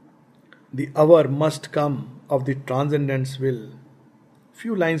 the hour must come of the transcendent's will.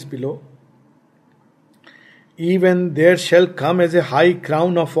 Few lines below. Even there shall come as a high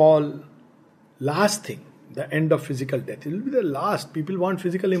crown of all. Last thing, the end of physical death. It will be the last. People want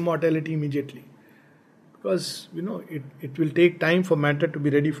physical immortality immediately. Because, it will take time for matter to be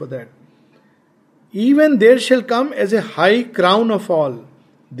ready for that. Even there shall come as a high crown of all,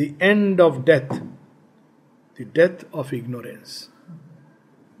 the end of death. The death of ignorance.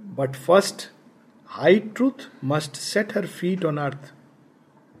 But first, high truth must set her feet on earth,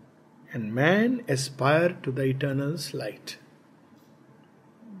 and man aspire to the eternal's light.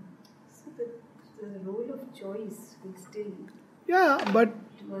 So the role of choice will still... Yeah, but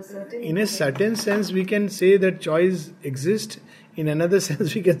In a certain sense, we can say that choice exists. In another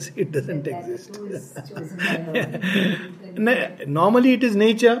sense, we can say it doesn't exist. Normally, it is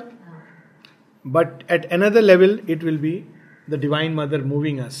nature, but at another level, it will be the Divine Mother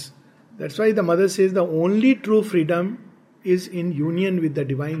moving us. That's why the Mother says the only true freedom is in union with the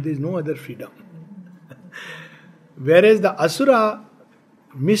Divine. There is no other freedom. Whereas the Asura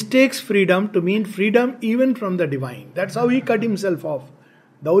mistakes freedom to mean freedom even from the Divine. That's how he cut himself off.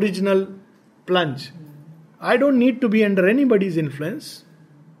 The original plunge. I don't need to be under anybody's influence.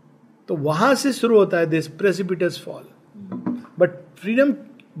 तो वहां से शुरू होता है this precipitous fall. But freedom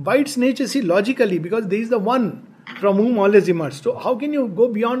by its nature, see, logically, because there is the one from whom all is emerged. So how can you go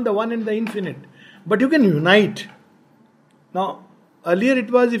beyond the one and the infinite? But you can unite. Now, earlier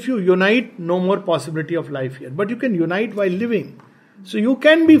it was if you unite, no more possibility of life here. But you can unite while living. So you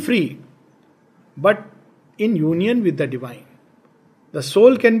can be free, but in union with the Divine. The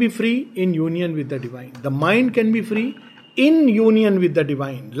soul can be free in union with the Divine. The mind can be free in union with the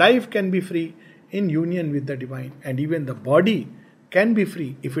Divine. Life can be free in union with the Divine. And even the body can be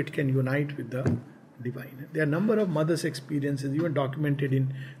free if it can unite with the Divine. There are a number of Mother's experiences, even documented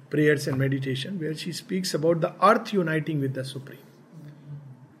in prayers and meditation, where she speaks about the earth uniting with the Supreme.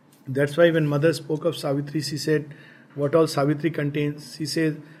 That's why when Mother spoke of Savitri, she said, what all Savitri contains, she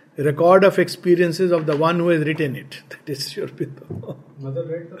says, record of experiences of the one who has written it. That is Sri Aurobindo. Mother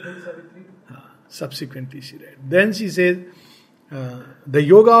read the full Savitri? Subsequently she read. Then she says, the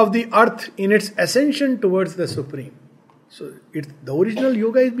yoga of the earth in its ascension towards the Supreme. So the original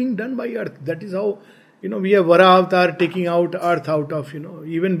yoga is being done by earth. That is how, we have Vara Avatar taking out earth out of,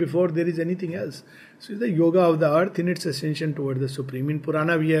 even before there is anything else. So it's the yoga of the earth in its ascension towards the Supreme. In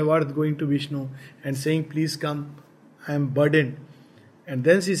Purana we have earth going to Vishnu and saying, please come, I am burdened. And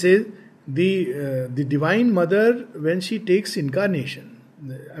then she says, the Divine Mother, when she takes incarnation,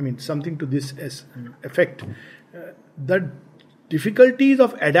 something to this effect, the difficulties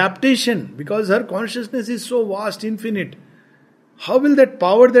of adaptation, because her consciousness is so vast, infinite. How will that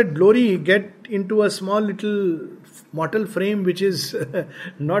power, that glory get into a small little mortal frame which is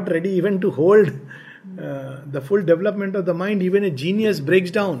not ready even to hold the full development of the mind? Even a genius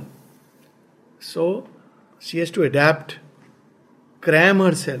breaks down. So she has to adapt, cram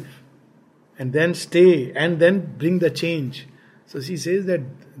herself, and then stay, and then bring the change. So she says that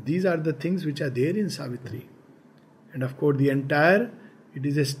these are the things which are there in Savitri. And of course, it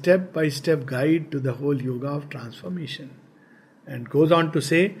is a step-by-step guide to the whole yoga of transformation. And goes on to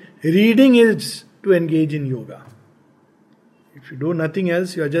say, reading is to engage in yoga. If you do nothing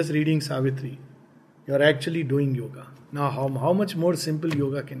else, you are just reading Savitri. You are actually doing yoga. Now, how much more simple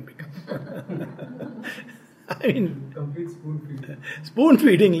yoga can become? Complete spoon feeding. Spoon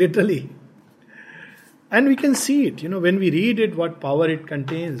feeding, literally. And we can see it, when we read it, what power it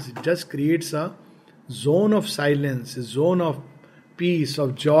contains. It just creates a zone of silence, a zone of peace,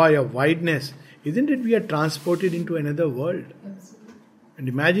 of joy, of wideness. Isn't it we are transported into another world? Absolutely. And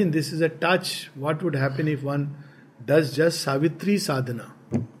imagine this is a touch. What would happen if one does just Savitri sadhana?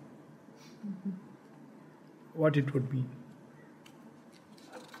 What it would be.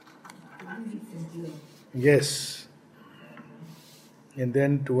 Yes. And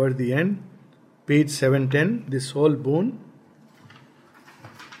then toward the end, page 710, this whole boon,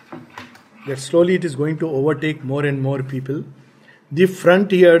 that slowly it is going to overtake more and more people. The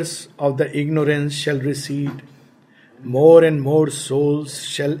frontiers of the ignorance shall recede. More and more souls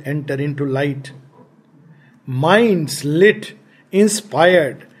shall enter into light. Minds lit,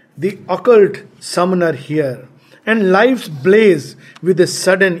 inspired, the occult summoner here, and lives blaze with a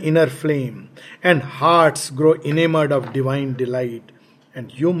sudden inner flame, and hearts grow enamored of divine delight,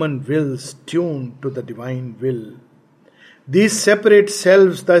 and human wills tuned to the divine will. These separate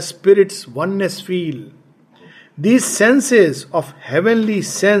selves the Spirit's oneness feel. These senses of heavenly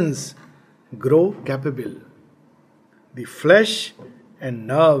sense grow capable. The flesh and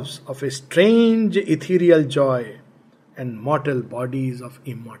nerves of a strange ethereal joy, and mortal bodies of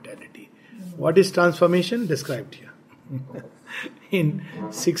immortality. What is transformation? Described here. In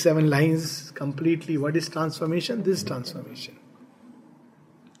 6-7 lines completely. What is transformation? This transformation.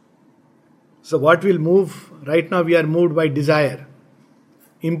 So what will move? Right now we are moved by desire,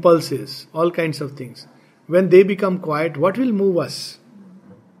 impulses, all kinds of things. When they become quiet, what will move us?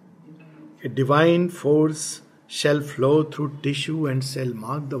 A divine force shall flow through tissue and cell.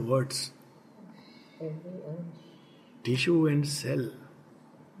 Mark the words. Tissue and cell.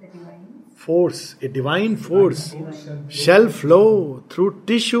 Force, a divine force shall flow through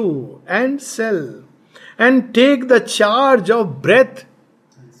tissue and cell and take the charge of breath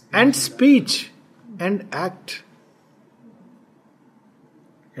and speech and act.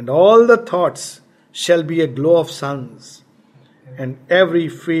 and all the thoughts shall be a glow of suns, and every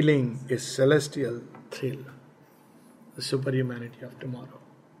feeling is celestial thrill. The superhumanity of tomorrow.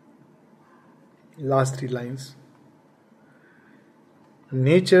 Last 3 lines.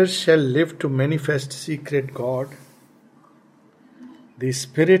 Nature shall live to manifest secret God. The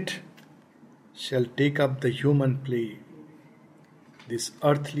spirit shall take up the human play. This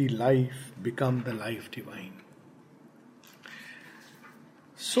earthly life become the life divine.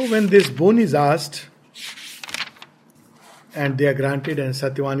 So when this boon is asked, and they are granted, and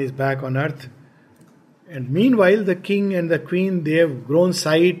Satyavan is back on earth, and meanwhile the king and the queen, they have grown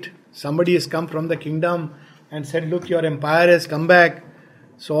sight. Somebody has come from the kingdom and said, look, your empire has come back.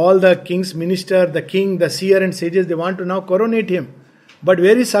 So all the king's minister, the king, the seer and sages, they want to now coronate him. But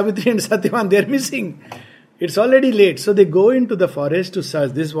where is Savitri and Satyavan? They are missing. It's already late. So they go into the forest to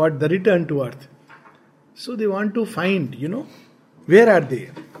search. This is what the return to earth. So they want to find, where are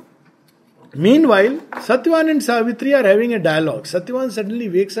they? Meanwhile, Satyavan and Savitri are having a dialogue. Satyavan suddenly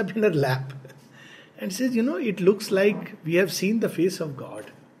wakes up in her lap and says, it looks like we have seen the face of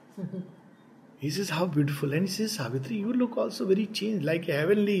God. He says, how beautiful. And he says, Savitri, you look also very changed, like a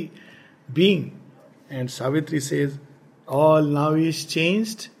heavenly being. And Savitri says, all now is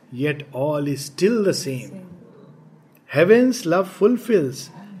changed, yet all is still the same. Heaven's love fulfills,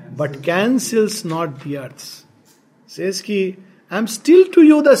 but cancels not the earth's. Says ki, I'm still to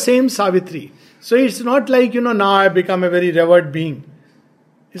you the same Savitri. So it's not like, now I become a very revered being.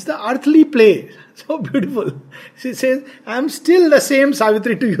 It's the earthly play. So beautiful. She says, I'm still the same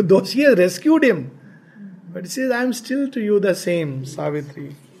Savitri to you, though she has rescued him. But she says, I'm still to you the same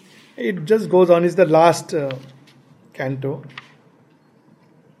Savitri. It just goes on. It's the last canto.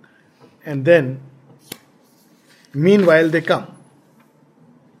 And then, meanwhile they come.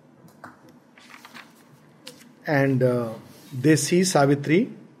 And they see Savitri.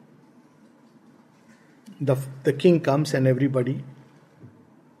 The king comes and everybody.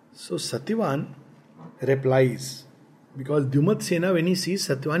 So Satyavan replies, because Dyumatsena, when he sees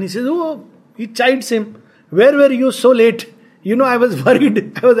Satyavan, he says, oh, he chides him. Where were you so late? I was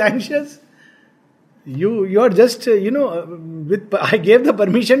worried, I was anxious. You are just, I gave the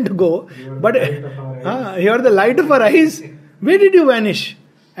permission to go, but you are the light of our eyes. Where did you vanish?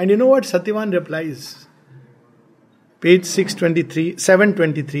 And you know what Satyavan replies? Page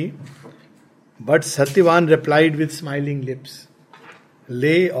 723. But Satyavan replied with smiling lips,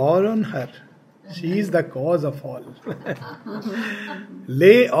 lay all on her. She is the cause of all.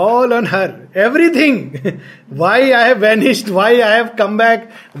 Lay all on her. Everything. Why I have vanished, why I have come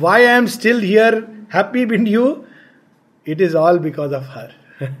back, why I am still here, happy with you. It is all because of her.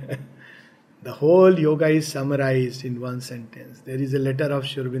 The whole yoga is summarized in one sentence. There is a letter of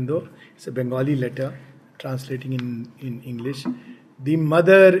Sri Aurobindo. It's a Bengali letter, translating in English. The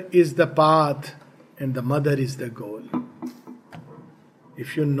mother is the path and the mother is the goal.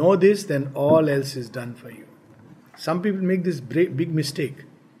 If you know this, then all else is done for you. Some people make this big mistake.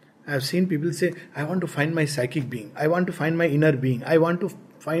 I have seen people say, I want to find my psychic being. I want to find my inner being. I want to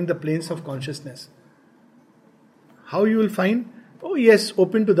find the planes of consciousness. How you will find? Oh yes,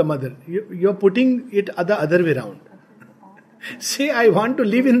 open to the mother. You're putting it the other way around. Say, I want to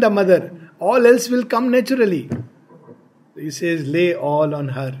live in the mother. All else will come naturally. He says, lay all on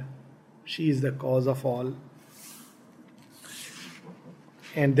her. She is the cause of all.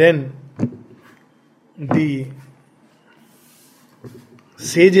 And then the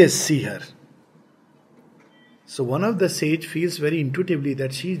sages see her. So one of the sage feels very intuitively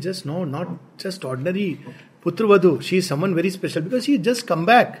that she is just not just ordinary Putravadhu. She is someone very special because she has just come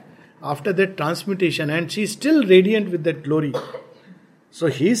back after that transmutation and she is still radiant with that glory. So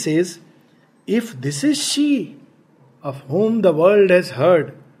he says, if this is she of whom the world has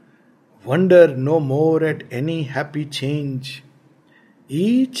heard, wonder no more at any happy change.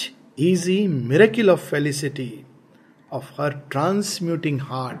 Each easy miracle of felicity of her transmuting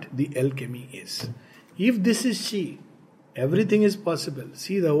heart, the alchemy is. If this is she, everything is possible.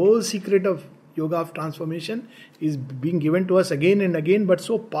 See, the whole secret of yoga of transformation is being given to us again and again, but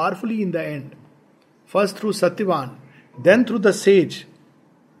so powerfully in the end. First through Satyavan, then through the sage.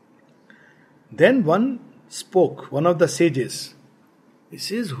 Then one spoke, one of the sages. He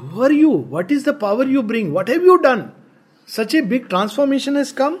says, who are you? What is the power you bring? What have you done? Such a big transformation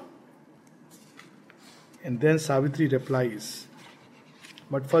has come. And then Savitri replies.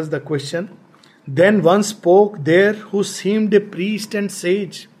 But first the question. Then one spoke there who seemed a priest and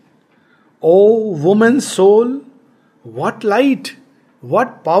sage. O woman's soul, what light,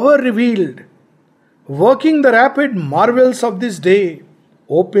 what power revealed, working the rapid marvels of this day,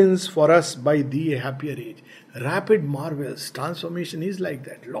 opens for us by thee a happier age. Rapid marvels. Transformation is like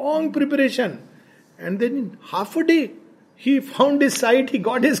that. Long preparation. And then in half a day, he found his sight, he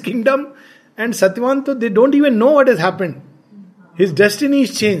got his kingdom. And Satyavanto, they don't even know what has happened. His destiny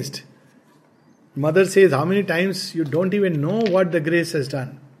is changed. Mother says, how many times you don't even know what the grace has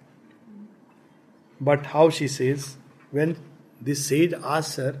done. But how she says, when this sage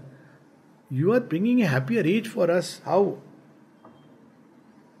asks her, you are bringing a happier age for us. How?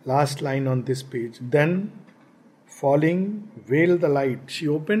 Last line on this page. Then, falling, veil the light. She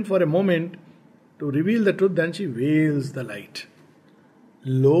opened for a moment to reveal the truth, then she veils the light.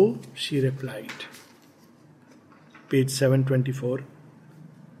 Lo, she replied. Page 724.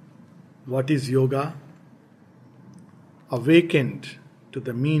 What is yoga? Awakened to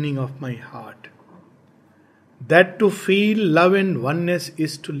the meaning of my heart. That to feel love and oneness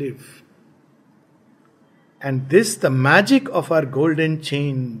is to live. And this, the magic of our golden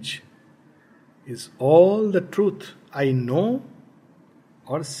change, is all the truth I know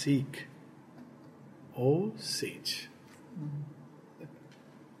or seek. O sage.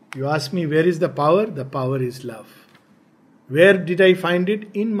 You ask me, where is the power? The power is love. Where did I find it?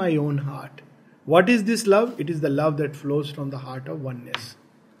 In my own heart. What is this love? It is the love that flows from the heart of oneness.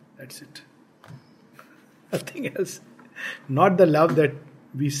 That's it. Nothing else. Not the love that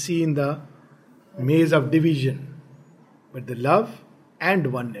we see in the maze of division, but the love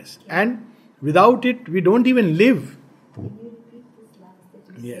and oneness. And without it, we don't even live. Can you repeat this last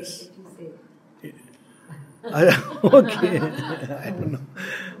that you Yes. said? Okay. I don't know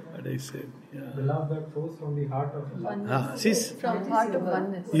what I said. Yeah. The love that flows from the heart of love. From heart of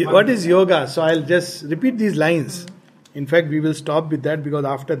oneness. What is yoga? So I'll just repeat these lines. In fact, we will stop with that because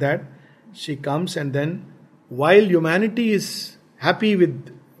after that, she comes and then, while humanity is happy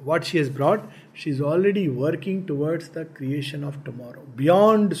with what she has brought, she's already working towards the creation of tomorrow.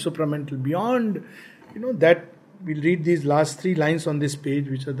 Beyond supramental, beyond, that we'll read these last 3 lines on this page,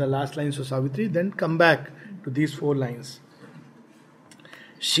 which are the last lines of Savitri, then come back to these 4 lines.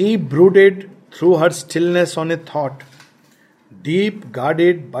 She brooded through her stillness on a thought, deep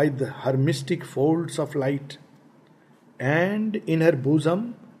guarded by her mystic folds of light, and in her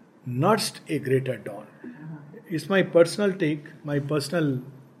bosom nursed a greater dawn. It's my personal take, my personal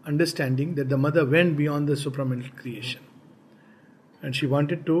understanding that the mother went beyond the supramental creation. And she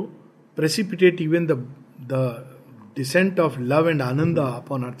wanted to precipitate even the descent of love and ananda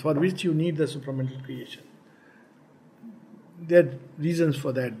upon earth, for which you need the supramental creation. There are reasons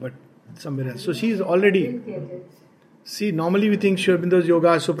for that, but somewhere else. So she is already... See, normally we think Sri Aurobindo's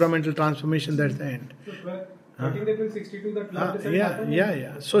yoga, supramental transformation, that's the end. So 13 April 62, that love descent happened?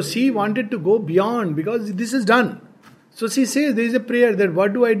 Yeah. So she wanted to go beyond because this is done. So she says there is a prayer that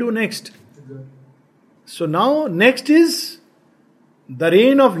what do I do next? Exactly. So now next is the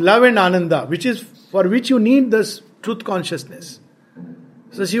reign of love and ananda, which is for which you need this truth consciousness.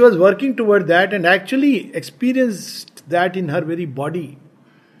 So she was working toward that and actually experienced that in her very body.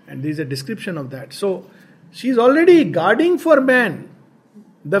 And there is a description of that. So she is already guarding for man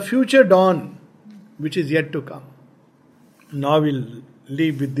the future dawn, which is yet to come. Now we'll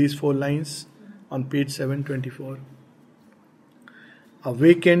leave with these 4 lines on page 724.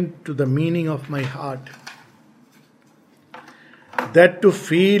 Awakened to the meaning of my heart, that to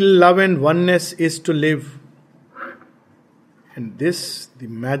feel love and oneness is to live. And this, the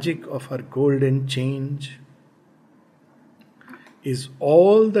magic of her golden change, is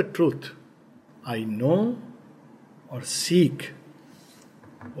all the truth I know or seek,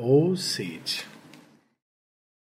 O sage.